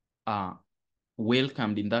be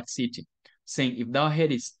welcomed in that city, saying, if thou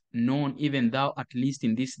hadst known, even thou at least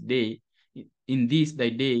in this day, in this thy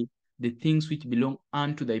day the things which belong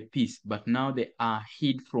unto thy peace, but now they are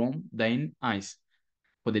hid from thine eyes.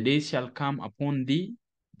 For the days shall come upon thee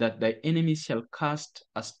that thy enemies shall cast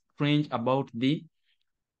a strange about thee,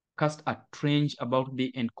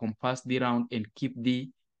 and compass thee round and keep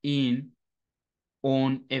thee in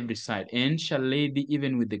on every side, and shall lay thee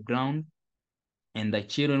even with the ground, and thy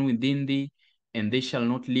children within thee, and they shall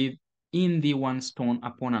not live in thee one stone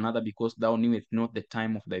upon another, because thou knewest not the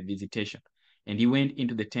time of thy visitation. And he went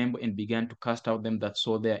into the temple and began to cast out them that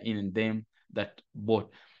saw therein and them that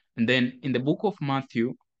bought. And then in the book of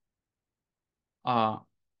Matthew, uh,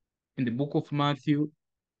 he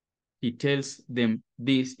tells them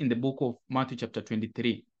this in the book of Matthew chapter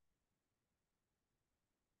 23.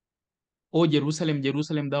 O Jerusalem,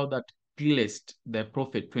 Jerusalem, thou that killest the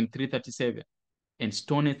prophet, 23:37, and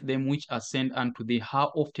stonest them which are sent unto thee,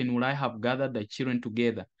 how often would I have gathered thy children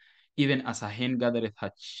together, even as a hen gathereth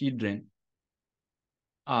her children,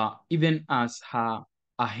 even as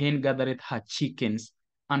a hen gathereth her chickens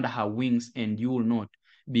under her wings, and you will not.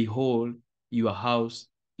 Behold, your house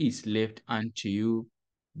is left unto you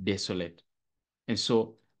desolate. And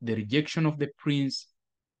so the rejection of the prince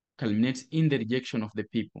culminates in the rejection of the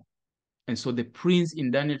people. And so the prince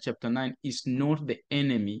in Daniel chapter 9 is not the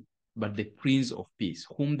enemy, but the prince of peace,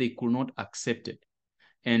 whom they could not accept it.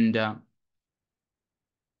 And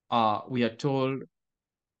we are told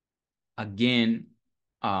again,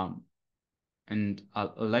 and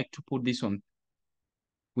I'd like to put this on,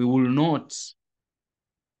 we will not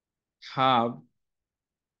have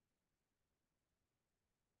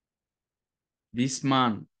this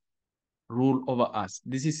man rule over us.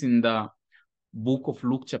 This is in the book of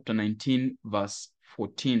Luke chapter 19, verse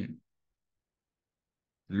 14.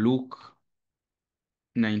 Luke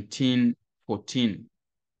 19:14.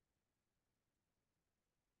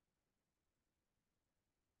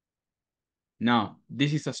 Now,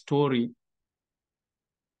 this is a story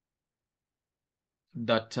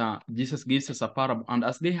that Jesus gives us a parable. And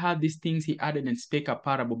as they heard these things, he added and spake a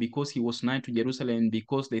parable, because he was nigh to Jerusalem, and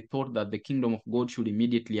because they thought that the kingdom of God should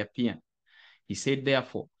immediately appear. He said,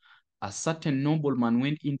 therefore, a certain nobleman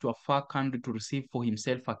went into a far country to receive for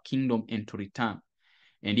himself a kingdom and to return.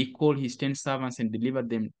 And he called his 10 servants and delivered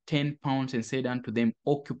them 10 pounds and said unto them,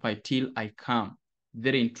 occupy till I come.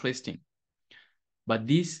 Very interesting. But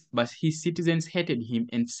his citizens hated him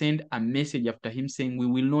and sent a message after him, saying, we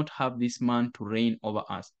will not have this man to reign over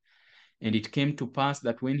us. And it came to pass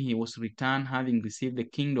that when he was returned, having received the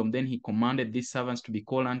kingdom, then he commanded these servants to be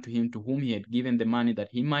called unto him, to whom he had given the money, that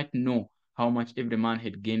he might know how much every man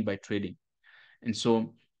had gained by trading. And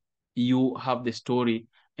so you have the story.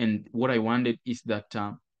 And what I wanted is that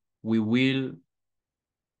we will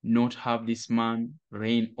not have this man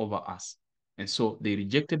reign over us. And so they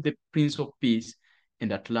rejected the Prince of Peace,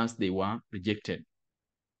 and at last they were rejected.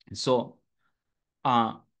 And so,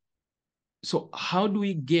 so how do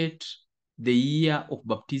we get the year of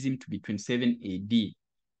baptism to be 27 AD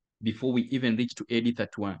before we even reach to AD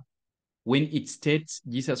 31? When it states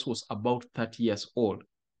Jesus was about 30 years old.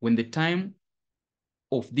 When the time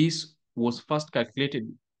of this was first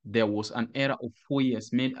calculated, there was an error of 4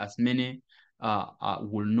 years made, as many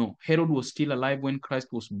will know. Herod was still alive when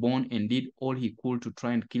Christ was born and did all he could to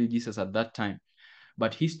try and kill Jesus at that time.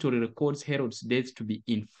 But history records Herod's death to be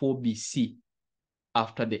in 4 BC.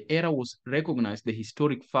 After the error was recognized, the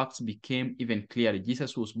historic facts became even clearer.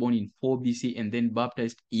 Jesus was born in 4 BC and then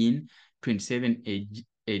baptized in 27 AD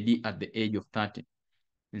at the age of 30.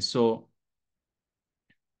 And so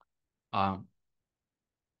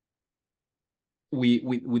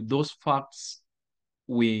with those facts,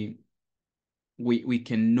 we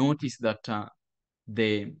can notice that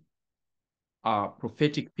the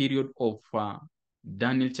prophetic period of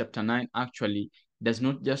Daniel chapter 9 actually does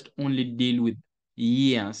not just only deal with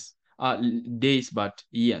years, days, but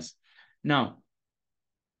years. Now,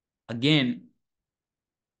 again,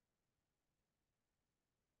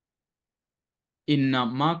 in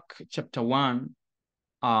Mark chapter 1,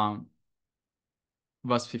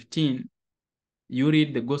 verse 15, you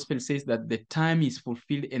read the gospel says that the time is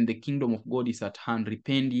fulfilled and the kingdom of God is at hand.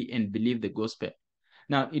 Repent ye and believe the gospel.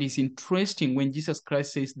 Now, it is interesting when Jesus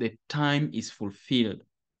Christ says the time is fulfilled.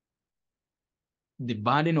 The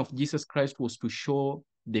burden of Jesus Christ was to show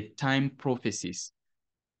the time prophecies.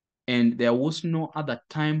 And there was no other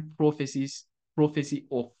time prophecy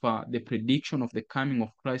of the prediction of the coming of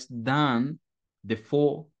Christ than the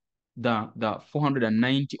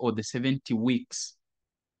 490 or the 70 weeks.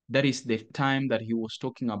 That is the time that he was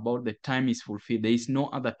talking about. The time is fulfilled. There is no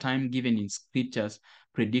other time given in scriptures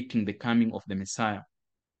predicting the coming of the Messiah.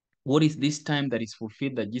 What is this time that is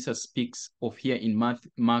fulfilled that Jesus speaks of here in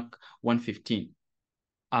Mark 1:15?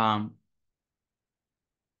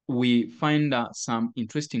 We find some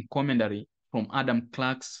interesting commentary from Adam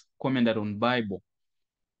Clark's commentary on Bible.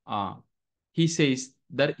 He says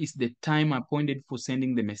that is the time appointed for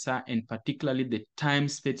sending the Messiah, and particularly the time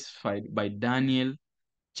specified by Daniel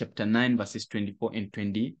chapter 9, verses 24 and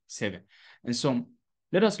 27. And so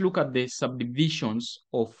let us look at the subdivisions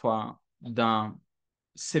of the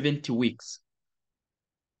 70 weeks.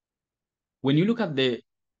 When you look at the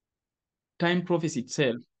time prophecy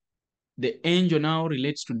itself, the angel now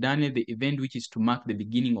relates to Daniel the event which is to mark the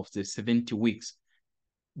beginning of the 70 weeks.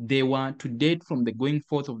 They were to date from the going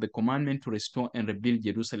forth of the commandment to restore and rebuild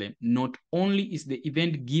Jerusalem. Not only is the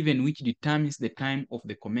event given which determines the time of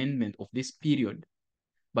the commandment of this period,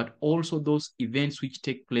 but also those events which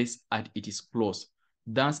take place at its close.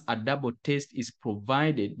 Thus, a double test is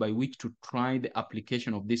provided by which to try the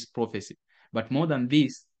application of this prophecy. But more than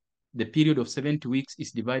this, the period of 70 weeks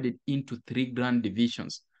is divided into 3 grand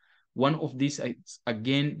divisions. One of these is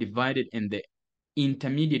again divided, and the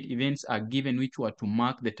intermediate events are given which were to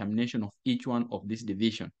mark the termination of each one of this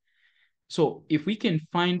division. So if we can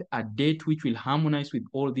find a date which will harmonize with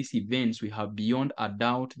all these events, we have beyond a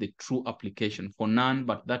doubt the true application. For none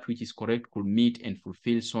but that which is correct could meet and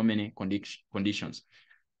fulfill so many conditions.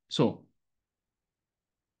 So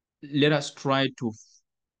let us try to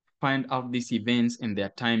find out these events and their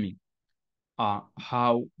timing,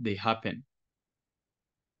 how they happen.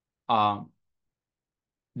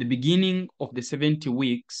 The beginning of the 70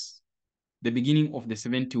 weeks,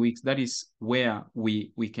 that is where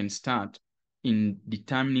we can start in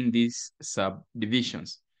determining these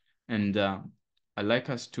subdivisions. And I'd like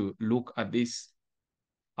us to look at these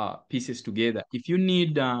pieces together. If you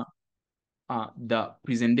need the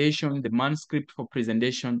presentation, the manuscript for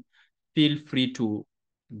presentation, feel free to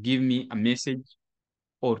give me a message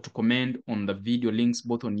or to comment on the video links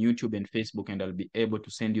both on YouTube and Facebook, and I'll be able to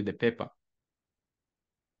send you the paper.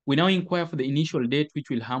 We now inquire for the initial date which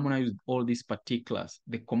will harmonize with all these particulars.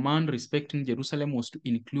 The command respecting Jerusalem was to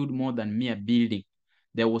include more than mere building.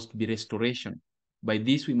 There was to be restoration. By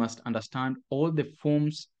this, we must understand all the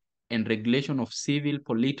forms and regulation of civil,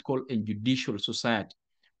 political, and judicial society.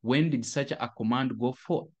 When did such a command go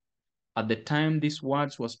forth? At the time these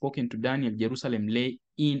words were spoken to Daniel, Jerusalem lay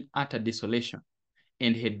in utter desolation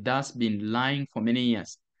and had thus been lying for many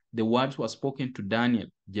years. The words were spoken to Daniel.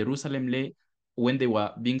 Jerusalem lay when they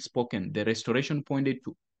were being spoken. The restoration pointed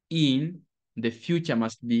to in the future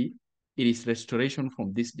must be, it is restoration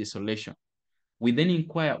from this desolation. We then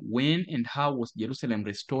inquire when and how was Jerusalem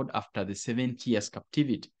restored after the 70 years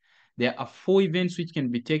captivity. There are 4 events which can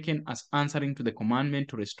be taken as answering to the commandment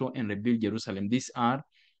to restore and rebuild Jerusalem. These are: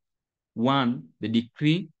 1, the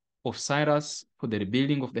decree of Cyrus for the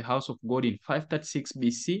rebuilding of the house of God in 536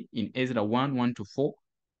 BC in Ezra 1:1-4,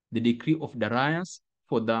 the decree of Darius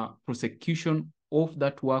for the prosecution of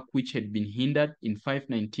that work which had been hindered in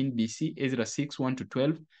 519 BC, Ezra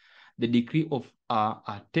 6:1-12, the decree of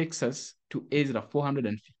Artaxerxes to Ezra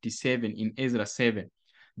 457 in Ezra 7.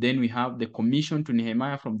 Then we have the commission to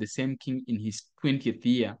Nehemiah from the same king in his 20th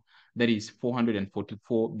year, that is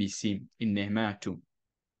 444 BC in Nehemiah 2.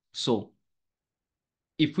 So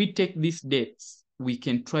if we take these dates, we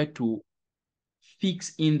can try to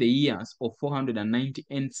fix in the years of 490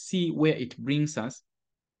 and see where it brings us,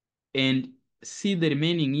 and see the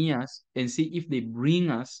remaining years and see if they bring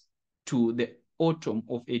us to the autumn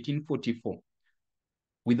of 1844.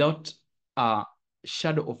 Without a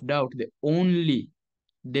shadow of doubt, the only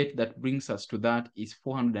date that brings us to that is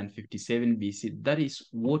 457 BC. That is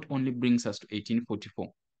what only brings us to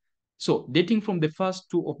 1844. So dating from the first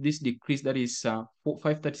 2 of these decrees, that is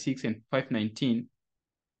 536 and 519,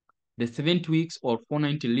 the 70 weeks or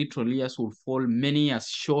 490 literal years will fall many years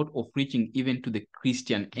short of reaching even to the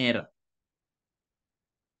Christian era.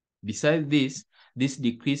 Besides this, these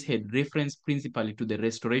decrees had reference principally to the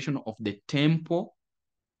restoration of the temple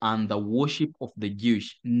and the worship of the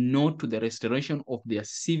Jewish, not to the restoration of their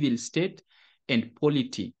civil state and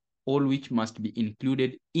polity, all which must be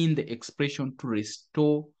included in the expression to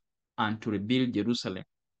restore and to rebuild Jerusalem.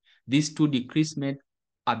 These 2 decrees made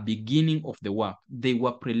a beginning of the work. They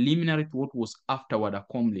were preliminary to what was afterward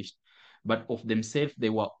accomplished, but of themselves they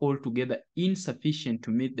were altogether insufficient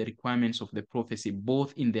to meet the requirements of the prophecy,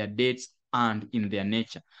 both in their dates and in their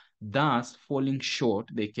nature. Thus, falling short,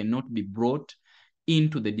 they cannot be brought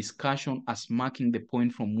into the discussion as marking the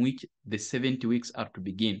point from which the 70 weeks are to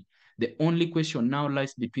begin. The only question now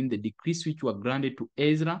lies between the decrees which were granted to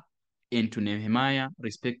Ezra and to Nehemiah,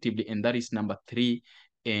 respectively, and that is number 3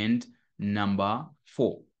 and number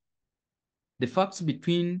 4. The facts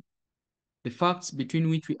between The facts between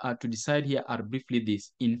which we are to decide here are briefly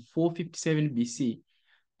this. In 457 BC,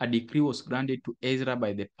 a decree was granted to Ezra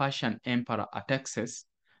by the Persian Emperor Artaxerxes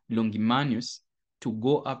Longimanus to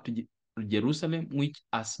go up to Jerusalem, which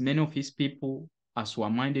as many of his people as were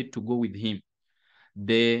minded to go with him.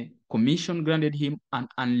 The commission granted him an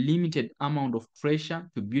unlimited amount of treasure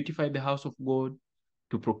to beautify the house of God,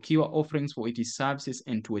 to procure offerings for its services,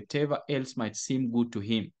 and to whatever else might seem good to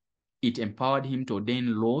him. It empowered him to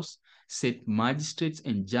ordain laws, set magistrates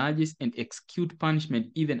and judges, and execute punishment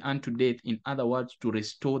even unto death. In other words, to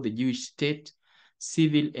restore the Jewish state,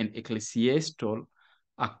 civil and ecclesiastical,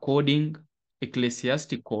 according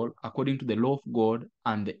to the law of God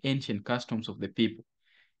and the ancient customs of the people.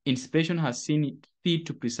 Inspiration has seen it fit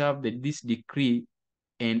to preserve this decree,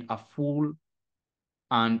 and a full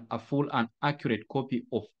and accurate copy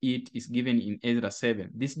of it is given in Ezra 7.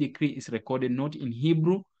 This decree is recorded not in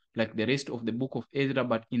Hebrew like the rest of the book of Ezra,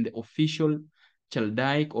 but in the official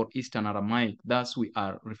Chaldaic or Eastern Aramaic. Thus, we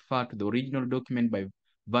are referred to the original document by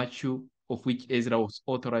virtue of which Ezra was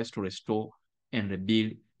authorized to restore and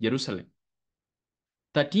rebuild Jerusalem.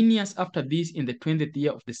 13 years after this, in the 20th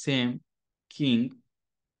year of the same king,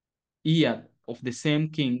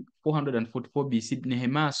 444 BC,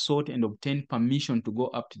 Nehemiah sought and obtained permission to go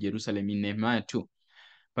up to Jerusalem in Nehemiah 2.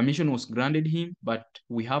 Permission was granted him, but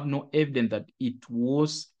we have no evidence that it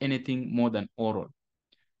was anything more than oral.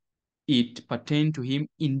 It pertained to him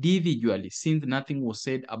individually, since nothing was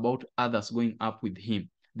said about others going up with him.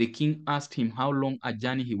 The king asked him how long a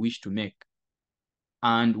journey he wished to make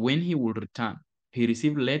and when he would return. He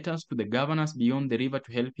received letters to the governors beyond the river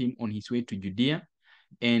to help him on his way to Judea,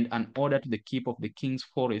 and an order to the keep of the king's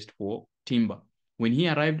forest for timber. When he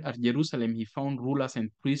arrived at Jerusalem, he found rulers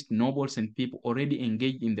and priests, nobles, and people already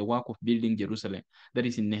engaged in the work of building Jerusalem. That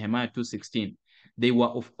is in Nehemiah 2:16. They were,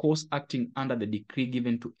 of course, acting under the decree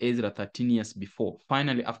given to Ezra 13 years before.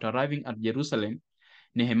 Finally, after arriving at Jerusalem,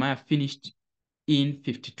 Nehemiah finished in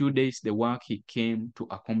 52 days the work he came to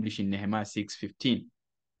accomplish in Nehemiah 6:15.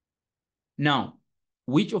 Now,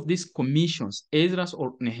 which of these commissions, Ezra's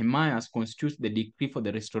or Nehemiah's, constitutes the decree for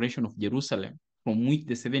the restoration of Jerusalem, from which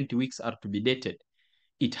the 70 weeks are to be dated?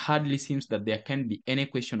 It hardly seems that there can be any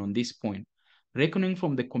question on this point. Reckoning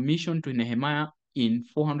from the commission to Nehemiah in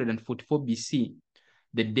 444 BC,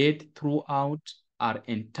 the dates throughout are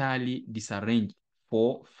entirely disarranged.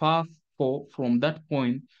 From that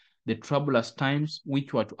point, the troublous times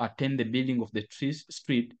which were to attend the building of the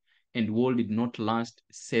street and wall did not last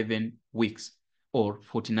 7 weeks or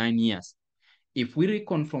 49 years. If we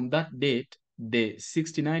reckon from that date, the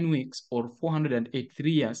 69 weeks or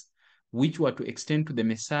 483 years, which were to extend to the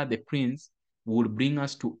Messiah the Prince, would bring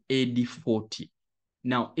us to AD 40.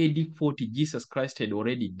 Now, AD 40, Jesus Christ had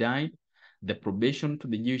already died. The probation to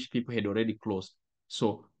the Jewish people had already closed.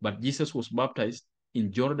 But Jesus was baptized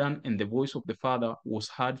in Jordan, and the voice of the Father was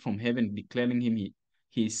heard from heaven declaring him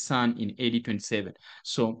his son in AD 27.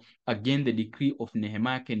 So again, the decree of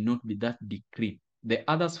Nehemiah cannot be that decree. The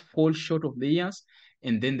others fall short of the years,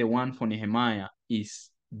 and then the one for Nehemiah is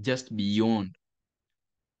just beyond.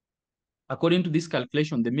 According to this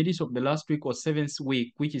calculation, the middle of the last week or 7th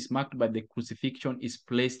week, which is marked by the crucifixion, is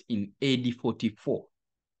placed in AD 44.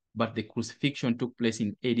 But the crucifixion took place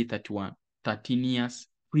in AD 31, 13 years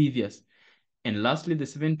previous. And lastly, the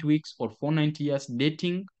 7th weeks or 490 years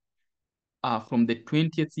dating from the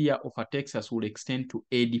 20th year of Artaxerxes will extend to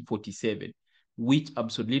AD 47, with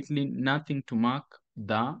absolutely nothing to mark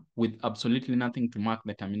the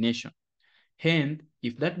termination. Hence,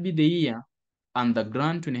 if that be the year, and the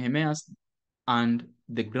grant to Nehemiah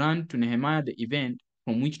the event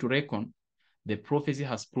from which to reckon, the prophecy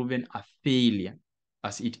has proven a failure.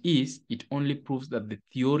 As it is, it only proves that the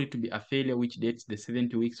theory to be a failure, which dates the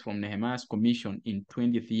 70 weeks from Nehemiah's commission in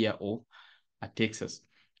 20th year of Artaxerxes.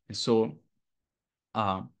 And so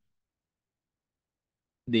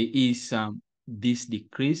there is these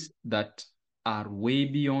decrees that are way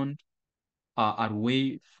beyond, are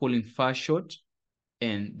way falling far short,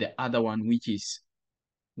 and the other one which is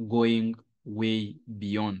going way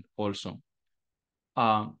beyond also.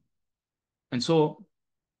 And so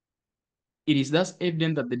it is thus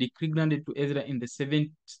evident that the decree granted to Ezra in the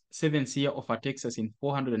seventh year of Artaxerxes in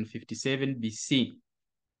 457 BC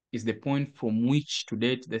is the point from which to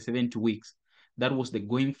date the 70 weeks. That was the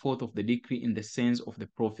going forth of the decree in the sense of the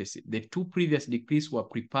prophecy. The two previous decrees were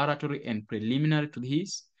preparatory and preliminary to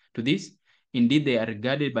this. Indeed, they are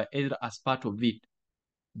regarded by Ezra as part of it,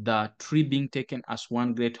 the tree being taken as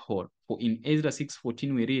one great whole. For in Ezra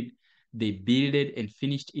 6:14 we read, They builded and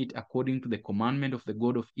finished it according to the commandment of the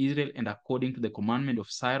God of Israel and according to the commandment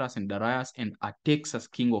of Cyrus and Darius and Artaxerxes,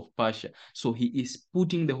 king of Persia. So he is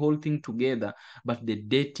putting the whole thing together, but the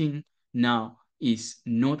dating now is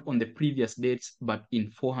not on the previous dates, but in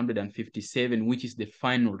 457, which is the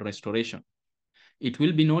final restoration. It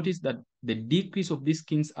will be noticed that the decrees of these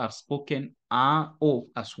kings are spoken of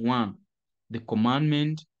as one. The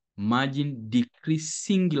commandment margin decrease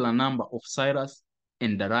singular number of Cyrus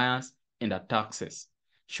and Darius and Artaxerxes,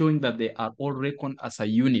 showing that they are all reckoned as a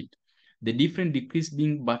unit. The different decrees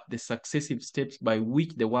being but the successive steps by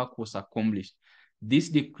which the work was accomplished. This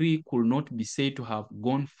decree could not be said to have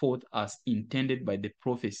gone forth as intended by the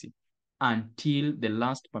prophecy until the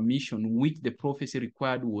last permission which the prophecy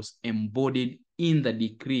required was embodied in the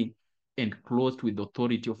decree and clothed with the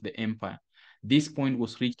authority of the empire. This point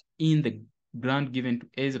was reached in the grant given to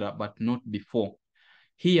Ezra, but not before.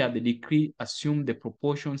 Here, the decree assumed the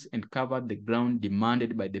proportions and covered the ground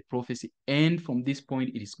demanded by the prophecy, and from this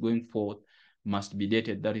point it is going forth must be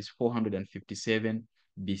dated, that is 457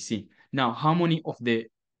 BC. Now, harmony of the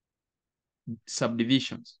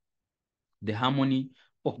subdivisions. The harmony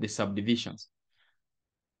of the subdivisions.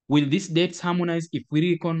 Will these dates harmonize if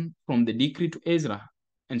we reckon from the decree to Ezra?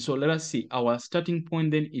 And so let us see. Our starting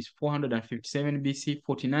point then is 457 BC.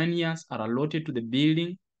 49 years are allotted to the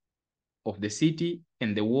building of the city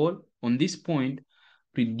and the wall. On this point,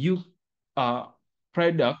 Pridux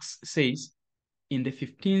says, in the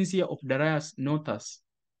 15th year of Darius Nothus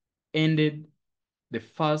ended the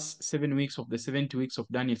first 7 weeks of the 70 weeks of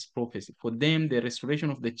Daniel's prophecy. For them, the restoration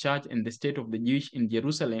of the church and the state of the Jewish in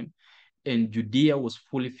Jerusalem and Judea was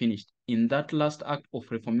fully finished. In that last act of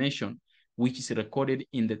reformation, which is recorded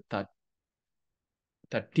in the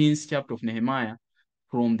 13th chapter of Nehemiah,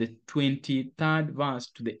 from the 23rd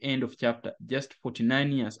verse to the end of chapter, just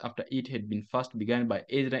 49 years after it had been first begun by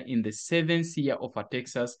Ezra in the 7th year of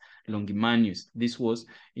Artaxerxes Longimanus. This was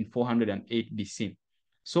in 408 BC.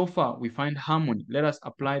 So far, we find harmony. Let us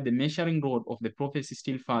apply the measuring rod of the prophecy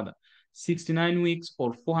still further. 69 weeks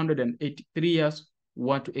or 483 years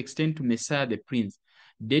were to extend to Messiah the Prince.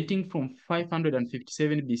 Dating from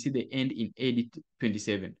 557 BC, they end in AD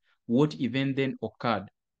 27. What event then occurred?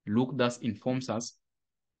 Luke thus informs us.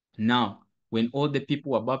 Now, when all the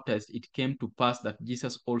people were baptized, it came to pass that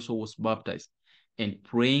Jesus also was baptized. And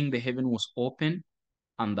praying, the heaven was opened,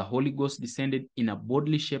 and the Holy Ghost descended in a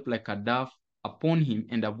bodily shape like a dove upon him,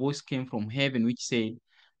 and a voice came from heaven which said,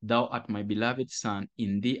 Thou art my beloved Son,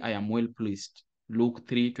 in thee I am well pleased. Luke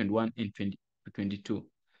 3:21 and 22.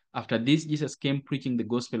 After this, Jesus came preaching the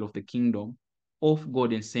gospel of the kingdom of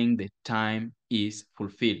God and saying, The time is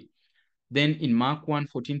fulfilled. Then in Mark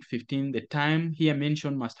 1:14-15, the time here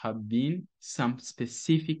mentioned must have been some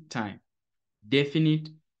specific time, definite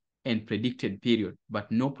and predicted period,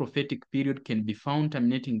 but no prophetic period can be found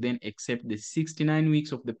terminating then except the 69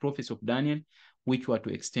 weeks of the prophecy of Daniel, which were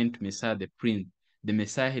to extend to Messiah the Prince. The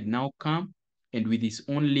Messiah had now come, and with his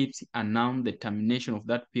own lips announced the termination of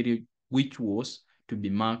that period, which was to be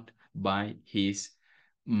marked by his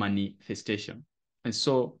manifestation. And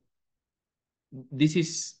so this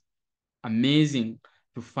is amazing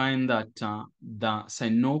to find that the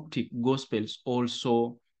synoptic gospels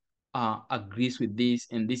also agrees with this,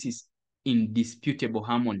 and this is indisputable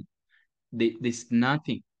harmony. There's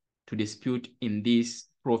nothing to dispute in this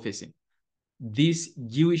prophecy. These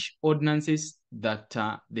Jewish ordinances that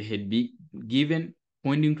they had been given,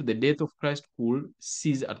 pointing to the death of Christ, could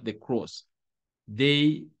cease at the cross.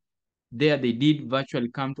 They did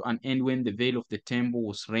virtually come to an end when the veil of the temple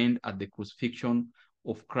was rent at the crucifixion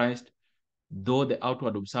of Christ, though the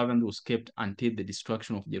outward observance was kept until the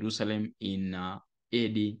destruction of Jerusalem in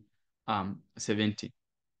AD 70.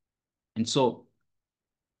 And so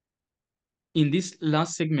in this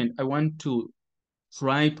last segment, I want to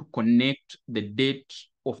try to connect the date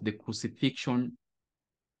of the crucifixion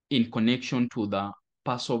in connection to the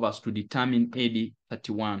Passovers to determine AD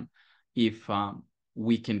 31 if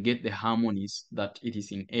we can get the harmonies that it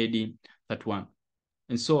is in AD 31.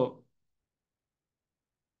 And so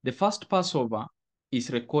the first Passover is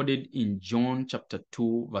recorded in John chapter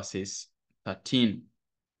 2, verses 13.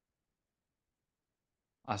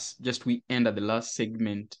 As just we end at the last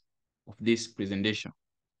segment of this presentation.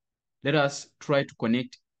 Let us try to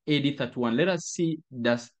connect AD 31. Let us see,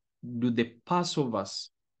 do the Passovers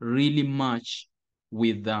really match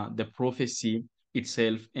with the prophecy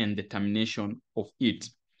itself and the termination of it?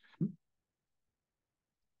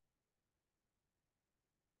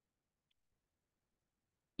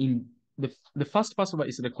 In the first Passover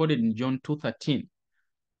is recorded in John 2:13.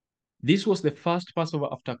 This was the first Passover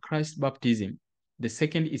after Christ's baptism. The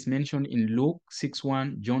second is mentioned in Luke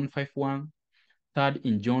 6:1, John 5:1, third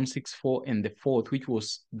in John 6:4, and the fourth, which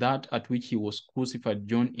was that at which he was crucified,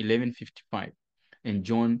 John 11:55, and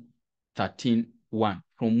John 13:1,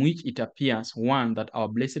 from which it appears, one, that our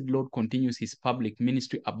blessed Lord continues his public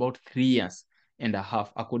ministry about 3 years and a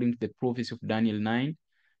half, according to the prophecy of Daniel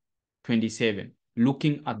 9:27.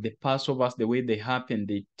 Looking at the Passovers, the way they happen,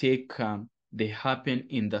 they happen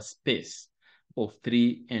in the space of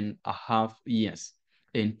 3.5 years.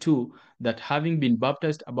 And two, that having been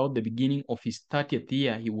baptized about the beginning of his 30th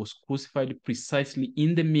year, he was crucified precisely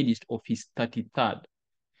in the midst of his 33rd,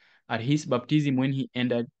 at his baptism when he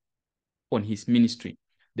entered on his ministry.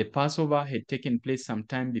 The Passover had taken place some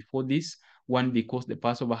time before this, one because the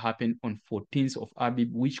Passover happened on 14th of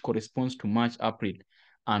Abib, which corresponds to March, April.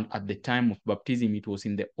 And at the time of baptism, it was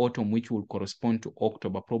in the autumn, which will correspond to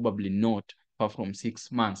October, probably not far from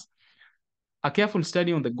 6 months. A careful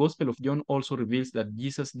study on the Gospel of John also reveals that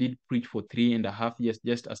Jesus did preach for 3.5 years,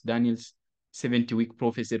 just as Daniel's 70-week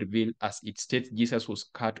prophecy revealed, as it states Jesus was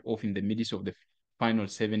cut off in the midst of the final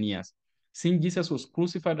 7 years. Since Jesus was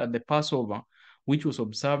crucified at the Passover, which was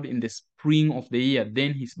observed in the spring of the year,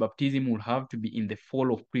 then his baptism would have to be in the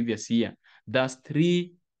fall of previous year. Thus,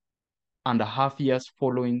 3.5 years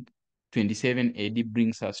following 27 AD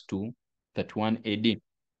brings us to 31 AD.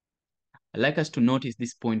 I'd like us to notice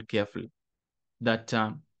this point carefully, that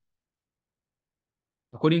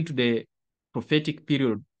according to the prophetic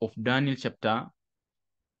period of Daniel chapter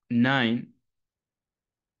 9,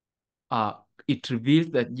 it reveals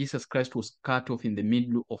that Jesus Christ was cut off in the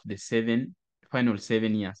middle of the final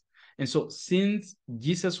 7 years. And so since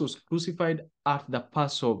Jesus was crucified at the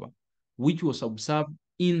Passover, which was observed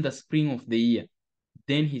in the spring of the year,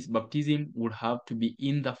 then his baptism would have to be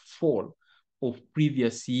in the fall of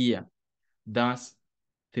previous year. Thus,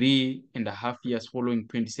 3.5 years following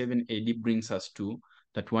 27 AD brings us to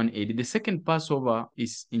 31 AD. The second Passover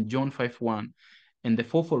is in John 5:1, and the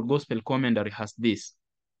fourfold gospel commentary has this: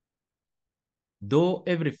 though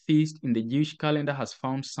every feast in the Jewish calendar has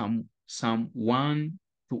found someone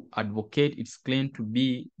to advocate its claim to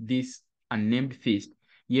be this unnamed feast,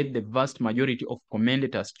 yet the vast majority of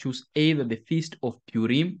commentators choose either the Feast of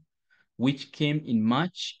Purim, which came in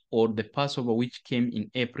March, or the Passover, which came in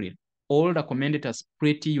April. All the commentators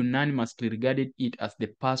pretty unanimously regarded it as the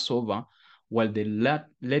Passover, while the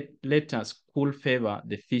letters could favor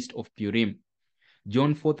the Feast of Purim.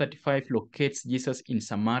 John 4:35 locates Jesus in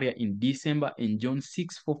Samaria in December, and John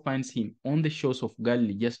 6:4 finds him on the shores of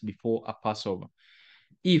Galilee just before a Passover.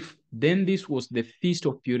 If then this was the Feast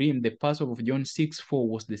of Purim, the Passover of John 6:4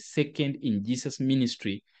 was the second in Jesus'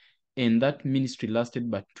 ministry, and that ministry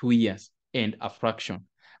lasted but 2 years and a fraction.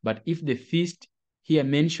 But if the feast here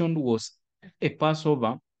mentioned was a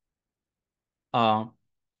Passover, then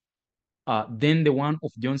the one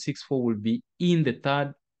of John 6:4 will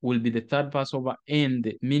be the third Passover, and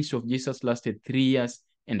the ministry of Jesus lasted 3 years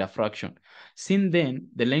and a fraction. Since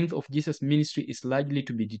then, the length of Jesus' ministry is largely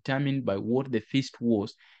to be determined by what the feast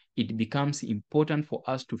was. It becomes important for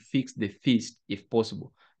us to fix the feast, if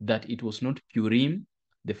possible, that it was not Purim.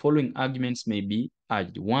 The following arguments may be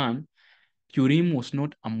urged. One, Purim was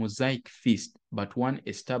not a Mosaic feast, but one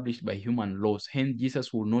established by human laws. Hence,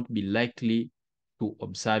 Jesus will not be likely to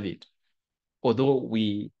observe it. Although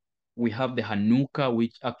we have the Hanukkah,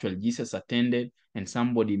 which actually Jesus attended, and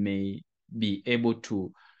somebody may be able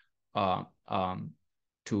to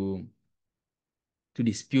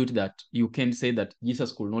dispute that. You can say that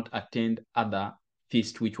Jesus could not attend other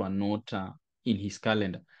feasts which were not in his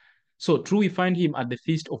calendar. So true, we find him at the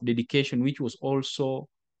Feast of Dedication, which was also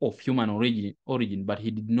of human origin, but he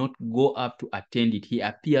did not go up to attend it. He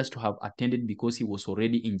appears to have attended because he was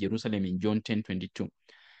already in Jerusalem in John 10:22.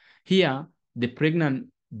 Here, the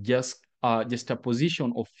pregnant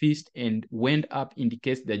juxtaposition of feast and went up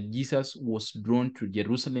indicates that Jesus was drawn to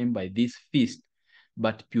Jerusalem by this feast,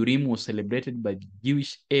 but Purim was celebrated by the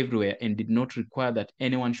Jewish everywhere and did not require that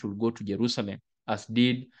anyone should go to Jerusalem, as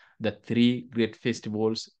did the 3 great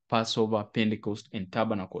festivals, Passover, Pentecost, and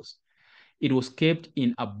Tabernacles. It was kept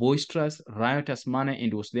in a boisterous, riotous manner,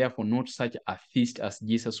 and was therefore not such a feast as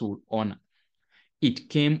Jesus would honor. It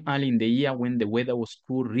came early in the year when the weather was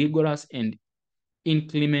too rigorous and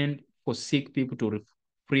inclement for sick people to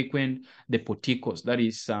frequent the porticos. That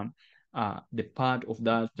is the part of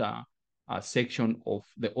that section of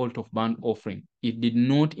the altar of burnt offering. It did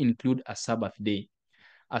not include a Sabbath day.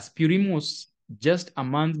 As Purim was just a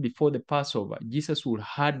month before the Passover, Jesus would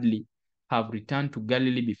hardly have returned to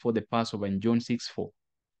Galilee before the Passover in John 6:4,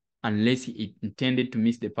 unless he intended to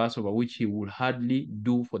miss the Passover, which he would hardly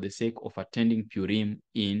do for the sake of attending Purim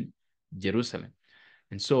in Jerusalem.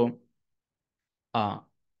 And so uh,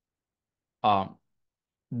 uh,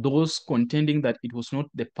 those contending that it was not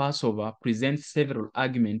the Passover present several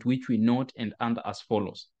arguments which we note and answer as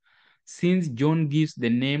follows. Since John gives the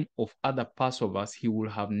name of other Passovers, he would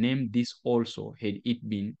have named this also had it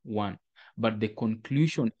been one. But the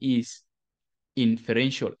conclusion is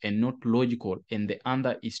inferential and not logical, and the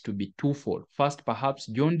answer is to be twofold. First, perhaps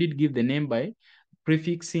John did give the name by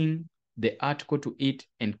prefixing the article to it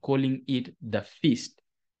and calling it the feast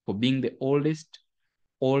for being the oldest,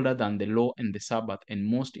 older than the law and the Sabbath, and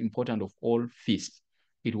most important of all feasts.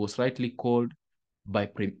 It was rightly called by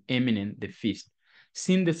preeminent the feast.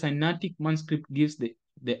 Since the Sinaitic manuscript gives the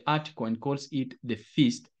article and calls it the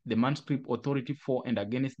feast, the manuscript authority for and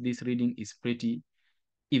against this reading is pretty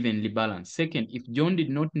evenly balanced. Second, if John did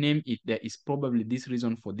not name it, there is probably this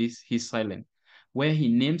reason for this, his silence. Where he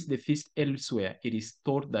names the feast elsewhere, it is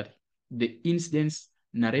thought that the incidents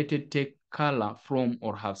narrated take color from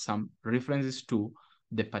or have some references to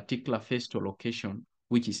the particular feast or location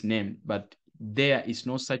which is named, but there is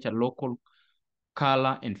no such a local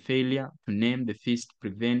color, and failure to name the feast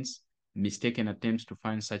prevents mistaken attempts to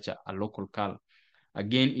find such a local color.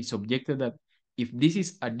 Again, it's objected that if this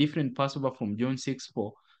is a different Passover from John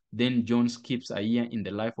 6:4, then John skips a year in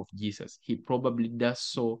the life of Jesus. He probably does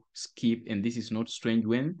so skip, and this is not strange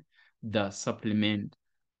when the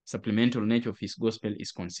supplemental nature of his gospel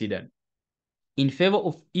is considered. In favor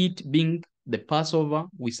of it being the Passover,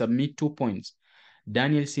 we submit 2 points.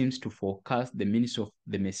 Daniel seems to forecast the ministry of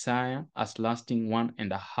the Messiah as lasting one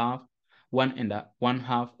and one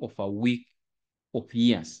half of a week of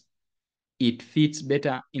years. It fits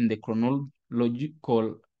better in the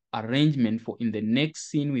chronological arrangement, for in the next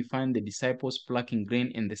scene we find the disciples plucking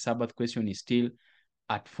grain and the Sabbath question is still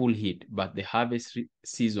at full heat, but the harvest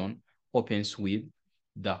season opens with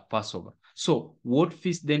the Passover. So what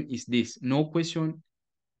feast then is this? No question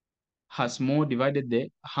has more divided the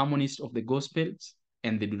harmonists of the Gospels,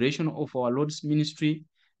 and the duration of our Lord's ministry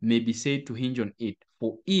may be said to hinge on it.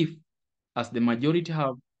 For if, as the majority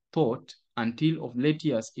have thought, until of late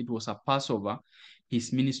years it was a Passover,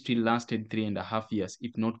 his ministry lasted 3.5 years,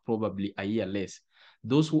 if not probably a year less.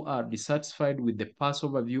 Those who are dissatisfied with the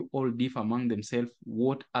Passover view all differ among themselves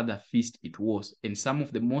what other feast it was, and some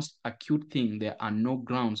of the most acute thing there are no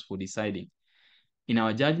grounds for deciding. In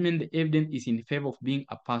our judgment, the evidence is in favor of being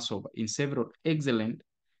a Passover. In several excellent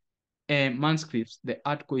manuscripts, the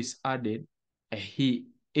article is added, he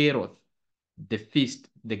eroth, the feast,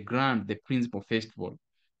 the grand, the principal festival.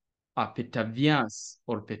 Petavius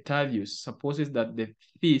or Petavius supposes that the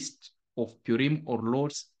feast of Purim or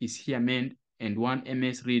Lords is here meant, and one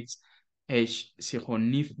MS reads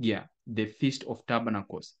Shechonifgia, the Feast of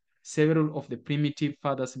Tabernacles. Several of the primitive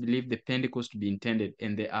fathers believe the Pentecost to be intended,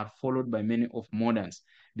 and they are followed by many of moderns,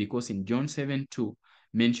 because in John 7:2,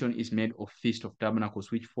 mention is made of Feast of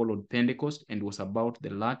Tabernacles, which followed Pentecost and was about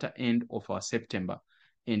the latter end of our September.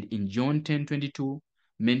 And in John 10:22,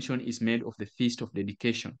 mention is made of the Feast of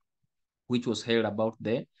Dedication, which was held about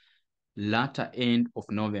the latter end of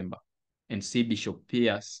November. And see Bishop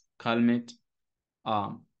Pierce, Calmet,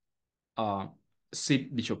 see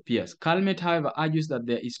Bishop Pierce. Calmet, however, argues that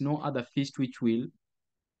there is no other feast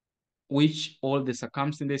which all the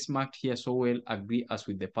circumstances marked here so well agree as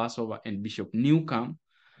with the Passover. And Bishop Newcomb,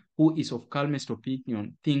 who is of Calmet's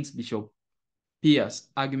opinion, thinks Bishop Pierce's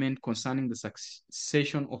argument concerning the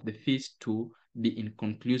succession of the feast to be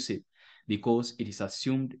inconclusive, because it is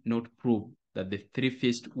assumed, not proved, that the three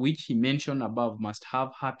feasts which he mentioned above must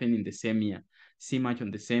have happened in the same year. See much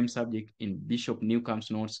on the same subject in Bishop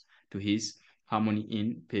Newcomb's notes to his Harmony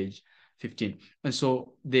in page 15. And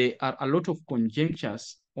so there are a lot of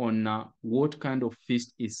conjectures on what kind of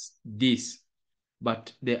feast is this,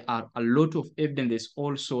 but there are a lot of evidence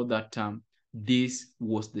also that this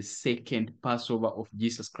was the second Passover of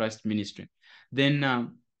Jesus Christ's ministry.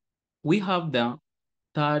 Then we have the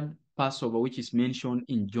third Passover, which is mentioned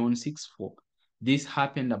in John 6:4. This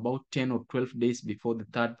happened about 10 or 12 days before the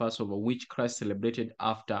third Passover, which Christ celebrated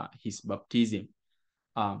after his baptism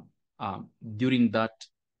during that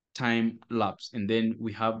time lapse. And then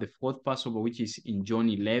we have the fourth Passover, which is in John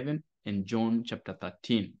 11 and John chapter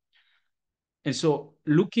 13. And so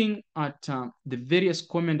looking at the various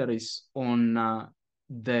commentaries on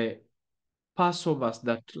the Passovers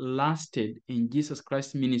that lasted in Jesus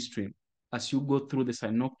Christ's ministry, as you go through the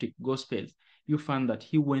Synoptic Gospels, you find that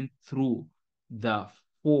he went through the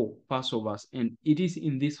 4 Passovers, and it is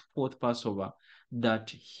in this 4th Passover that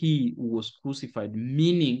he was crucified,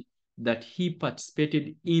 meaning that he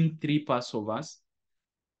participated in 3 Passovers.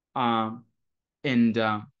 And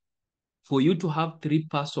for you to have 3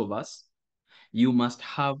 Passovers, you must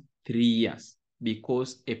have 3 years.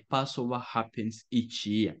 because a Passover happens each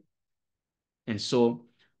year. And so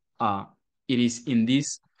uh, it is in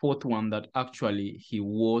this fourth one that actually he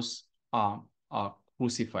was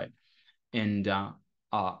crucified, and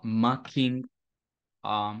marking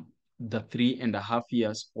the 3.5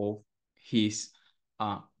 years of his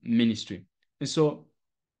ministry. And so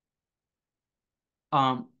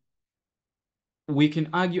we can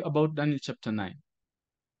argue about Daniel chapter 9,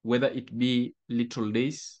 whether it be literal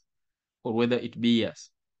days or whether it be years.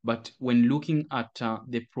 But when looking at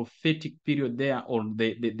the prophetic period there, or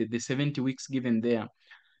the 70 weeks given there,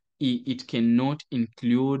 it cannot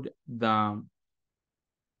include uh,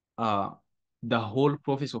 the whole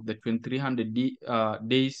prophecy of the 2300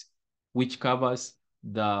 days, which covers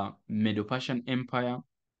the Medo-Persian Empire,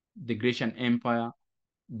 the Grecian Empire,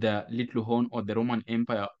 the Little Horn or the Roman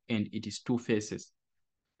Empire, and it is two phases.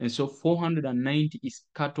 And so 490 is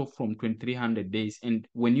cut off from 2300 days. And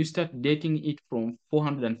when you start dating it from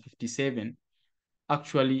 457,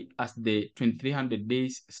 actually, as the 2300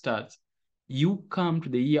 days starts, you come to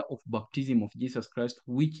the year of baptism of Jesus Christ,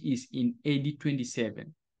 which is in AD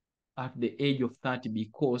 27, at the age of 30,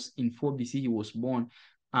 because in 4 BC he was born,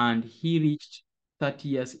 and he reached 30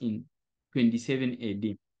 years in 27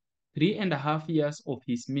 AD. 3.5 years of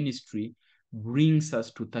his ministry brings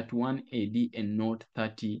us to 31 AD and not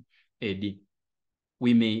 30 AD.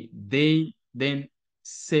 We may then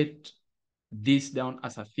set this down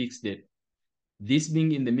as a fixed date. This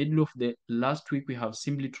being in the middle of the last week, we have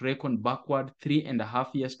simply to reckon backward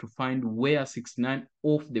 3.5 years to find where 69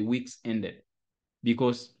 of the weeks ended.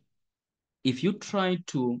 Because if you try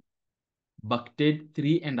to backdate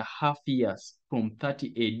 3.5 years from 30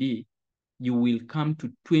 AD, you will come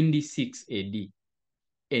to 26 AD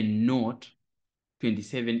and not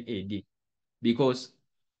 27 AD. Because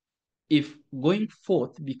if going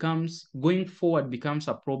forward becomes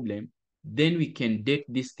a problem, then we can date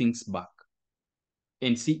these things back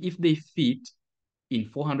and see if they fit in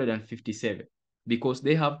 457, because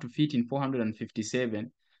they have to fit in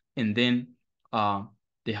 457, and then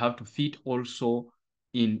they have to fit also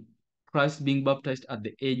in Christ being baptized at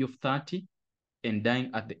the age of 30 and dying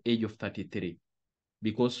at the age of 33,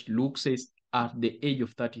 because Luke says at the age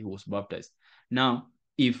of 30 he was baptized. Now,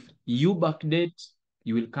 if you backdate,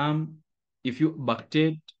 you will come, if you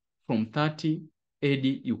backdate from 30 AD,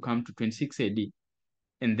 you come to 26 AD,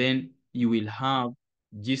 and then you will have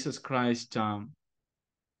Jesus Christ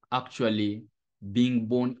actually being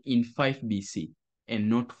born in 5 BC and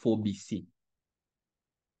not 4 BC.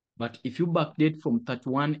 But if you backdate from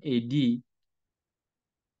 31 AD,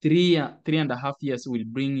 3.5 years will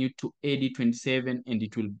bring you to AD 27, and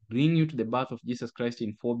it will bring you to the birth of Jesus Christ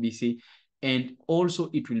in 4 BC. And also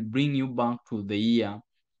it will bring you back to the year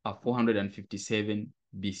of 457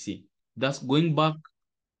 BC. Thus, going back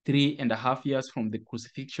 3.5 years from the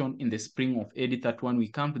crucifixion in the spring of AD 31, we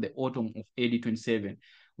come to the autumn of AD 27,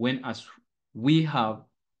 when, as we have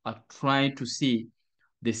tried to see,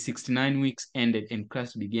 the 69 weeks ended and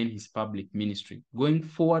Christ began his public ministry. Going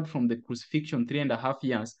forward from the crucifixion 3.5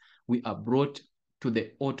 years, we are brought to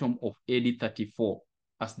the autumn of AD 34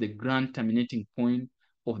 as the grand terminating point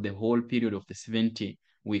of the whole period of the 70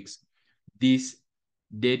 weeks. This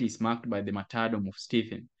date is marked by the martyrdom of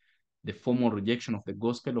Stephen, the formal rejection of the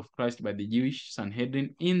gospel of Christ by the Jewish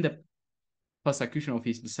Sanhedrin in the persecution of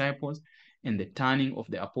his disciples, and the turning of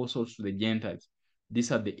the apostles to the Gentiles.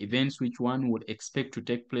 These are the events which one would expect to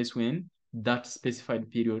take place when that specified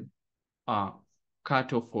period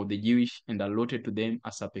cut off for the Jewish and allotted to them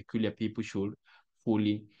as a peculiar people should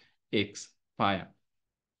fully expire.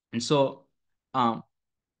 And so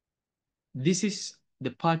this is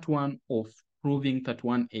the part one of proving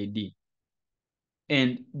 31 AD.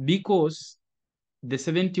 And because the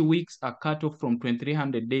 70 weeks are cut off from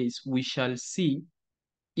 2300 days, we shall see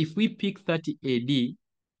if we pick 30 AD,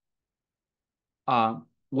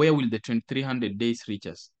 where will the 2300 days reach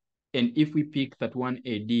us? And if we pick 31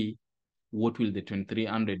 AD, what will the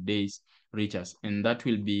 2300 days reach us? And that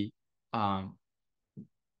will be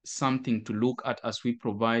something to look at as we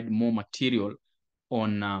provide more material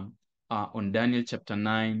on Daniel chapter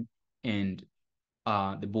 9 and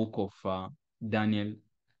the book of Daniel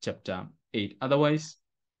chapter 8. Otherwise,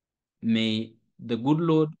 may the good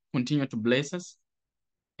Lord continue to bless us,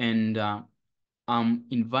 and I'm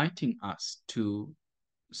inviting us to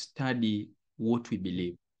study what we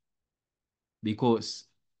believe, because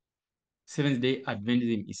Seventh-day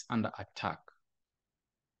Adventism is under attack.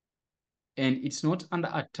 And it's not under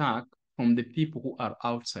attack from the people who are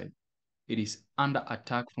outside. It is under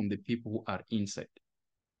attack from the people who are inside.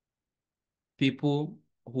 People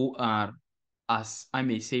who are, as I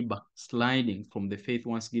may say, backsliding from the faith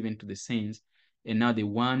once given to the saints, And now they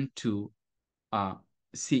want to uh,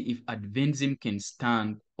 see if Adventism can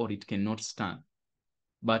stand or it cannot stand.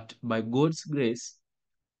 But by God's grace,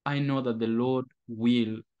 I know that the Lord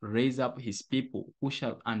will raise up his people who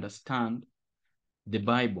shall understand the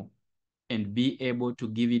Bible and be able to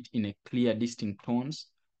give it in a clear, distinct tones,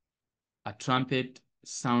 a trumpet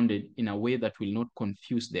sounded in a way that will not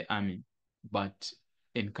confuse the army, but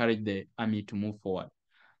encourage the army to move forward.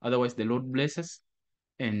 Otherwise, the Lord bless us,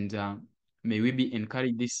 and may we be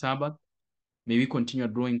encouraged this Sabbath. May we continue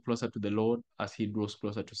drawing closer to the Lord as he draws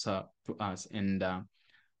closer to us. And uh,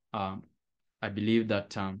 I believe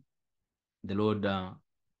that the Lord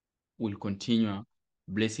will continue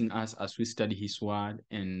blessing us as we study his word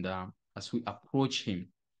and as we approach him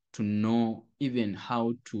to know even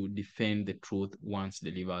how to defend the truth once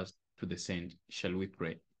delivered to the saint. Shall we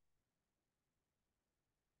pray?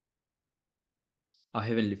 Our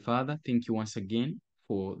Heavenly Father, thank you once again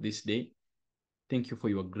for this day. Thank you for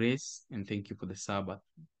your grace and thank you for the Sabbath.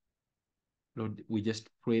 Lord, we just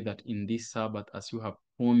pray that in this Sabbath, as you have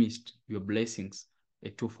promised your blessings, a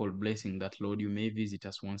twofold blessing, that Lord, you may visit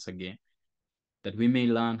us once again, that we may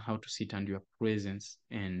learn how to sit under your presence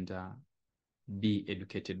and be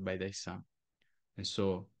educated by thy Son. And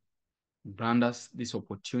so grant us this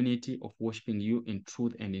opportunity of worshiping you in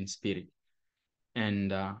truth and in spirit.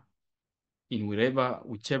 And in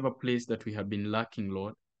whichever place that we have been lacking,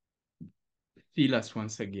 Lord, fill us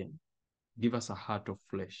once again. Give us a heart of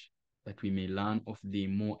flesh that we may learn of thee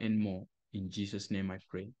more and more. In Jesus' name I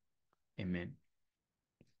pray. Amen.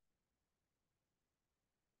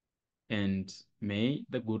 And may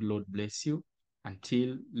the good Lord bless you.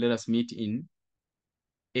 Until let us meet in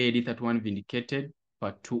AD 31 Vindicated,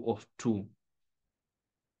 part 2 of 2.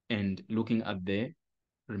 And looking at the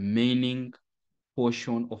remaining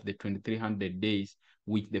portion of the 2300 days,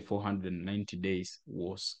 which the 490 days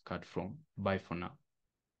was cut from. Bye for now.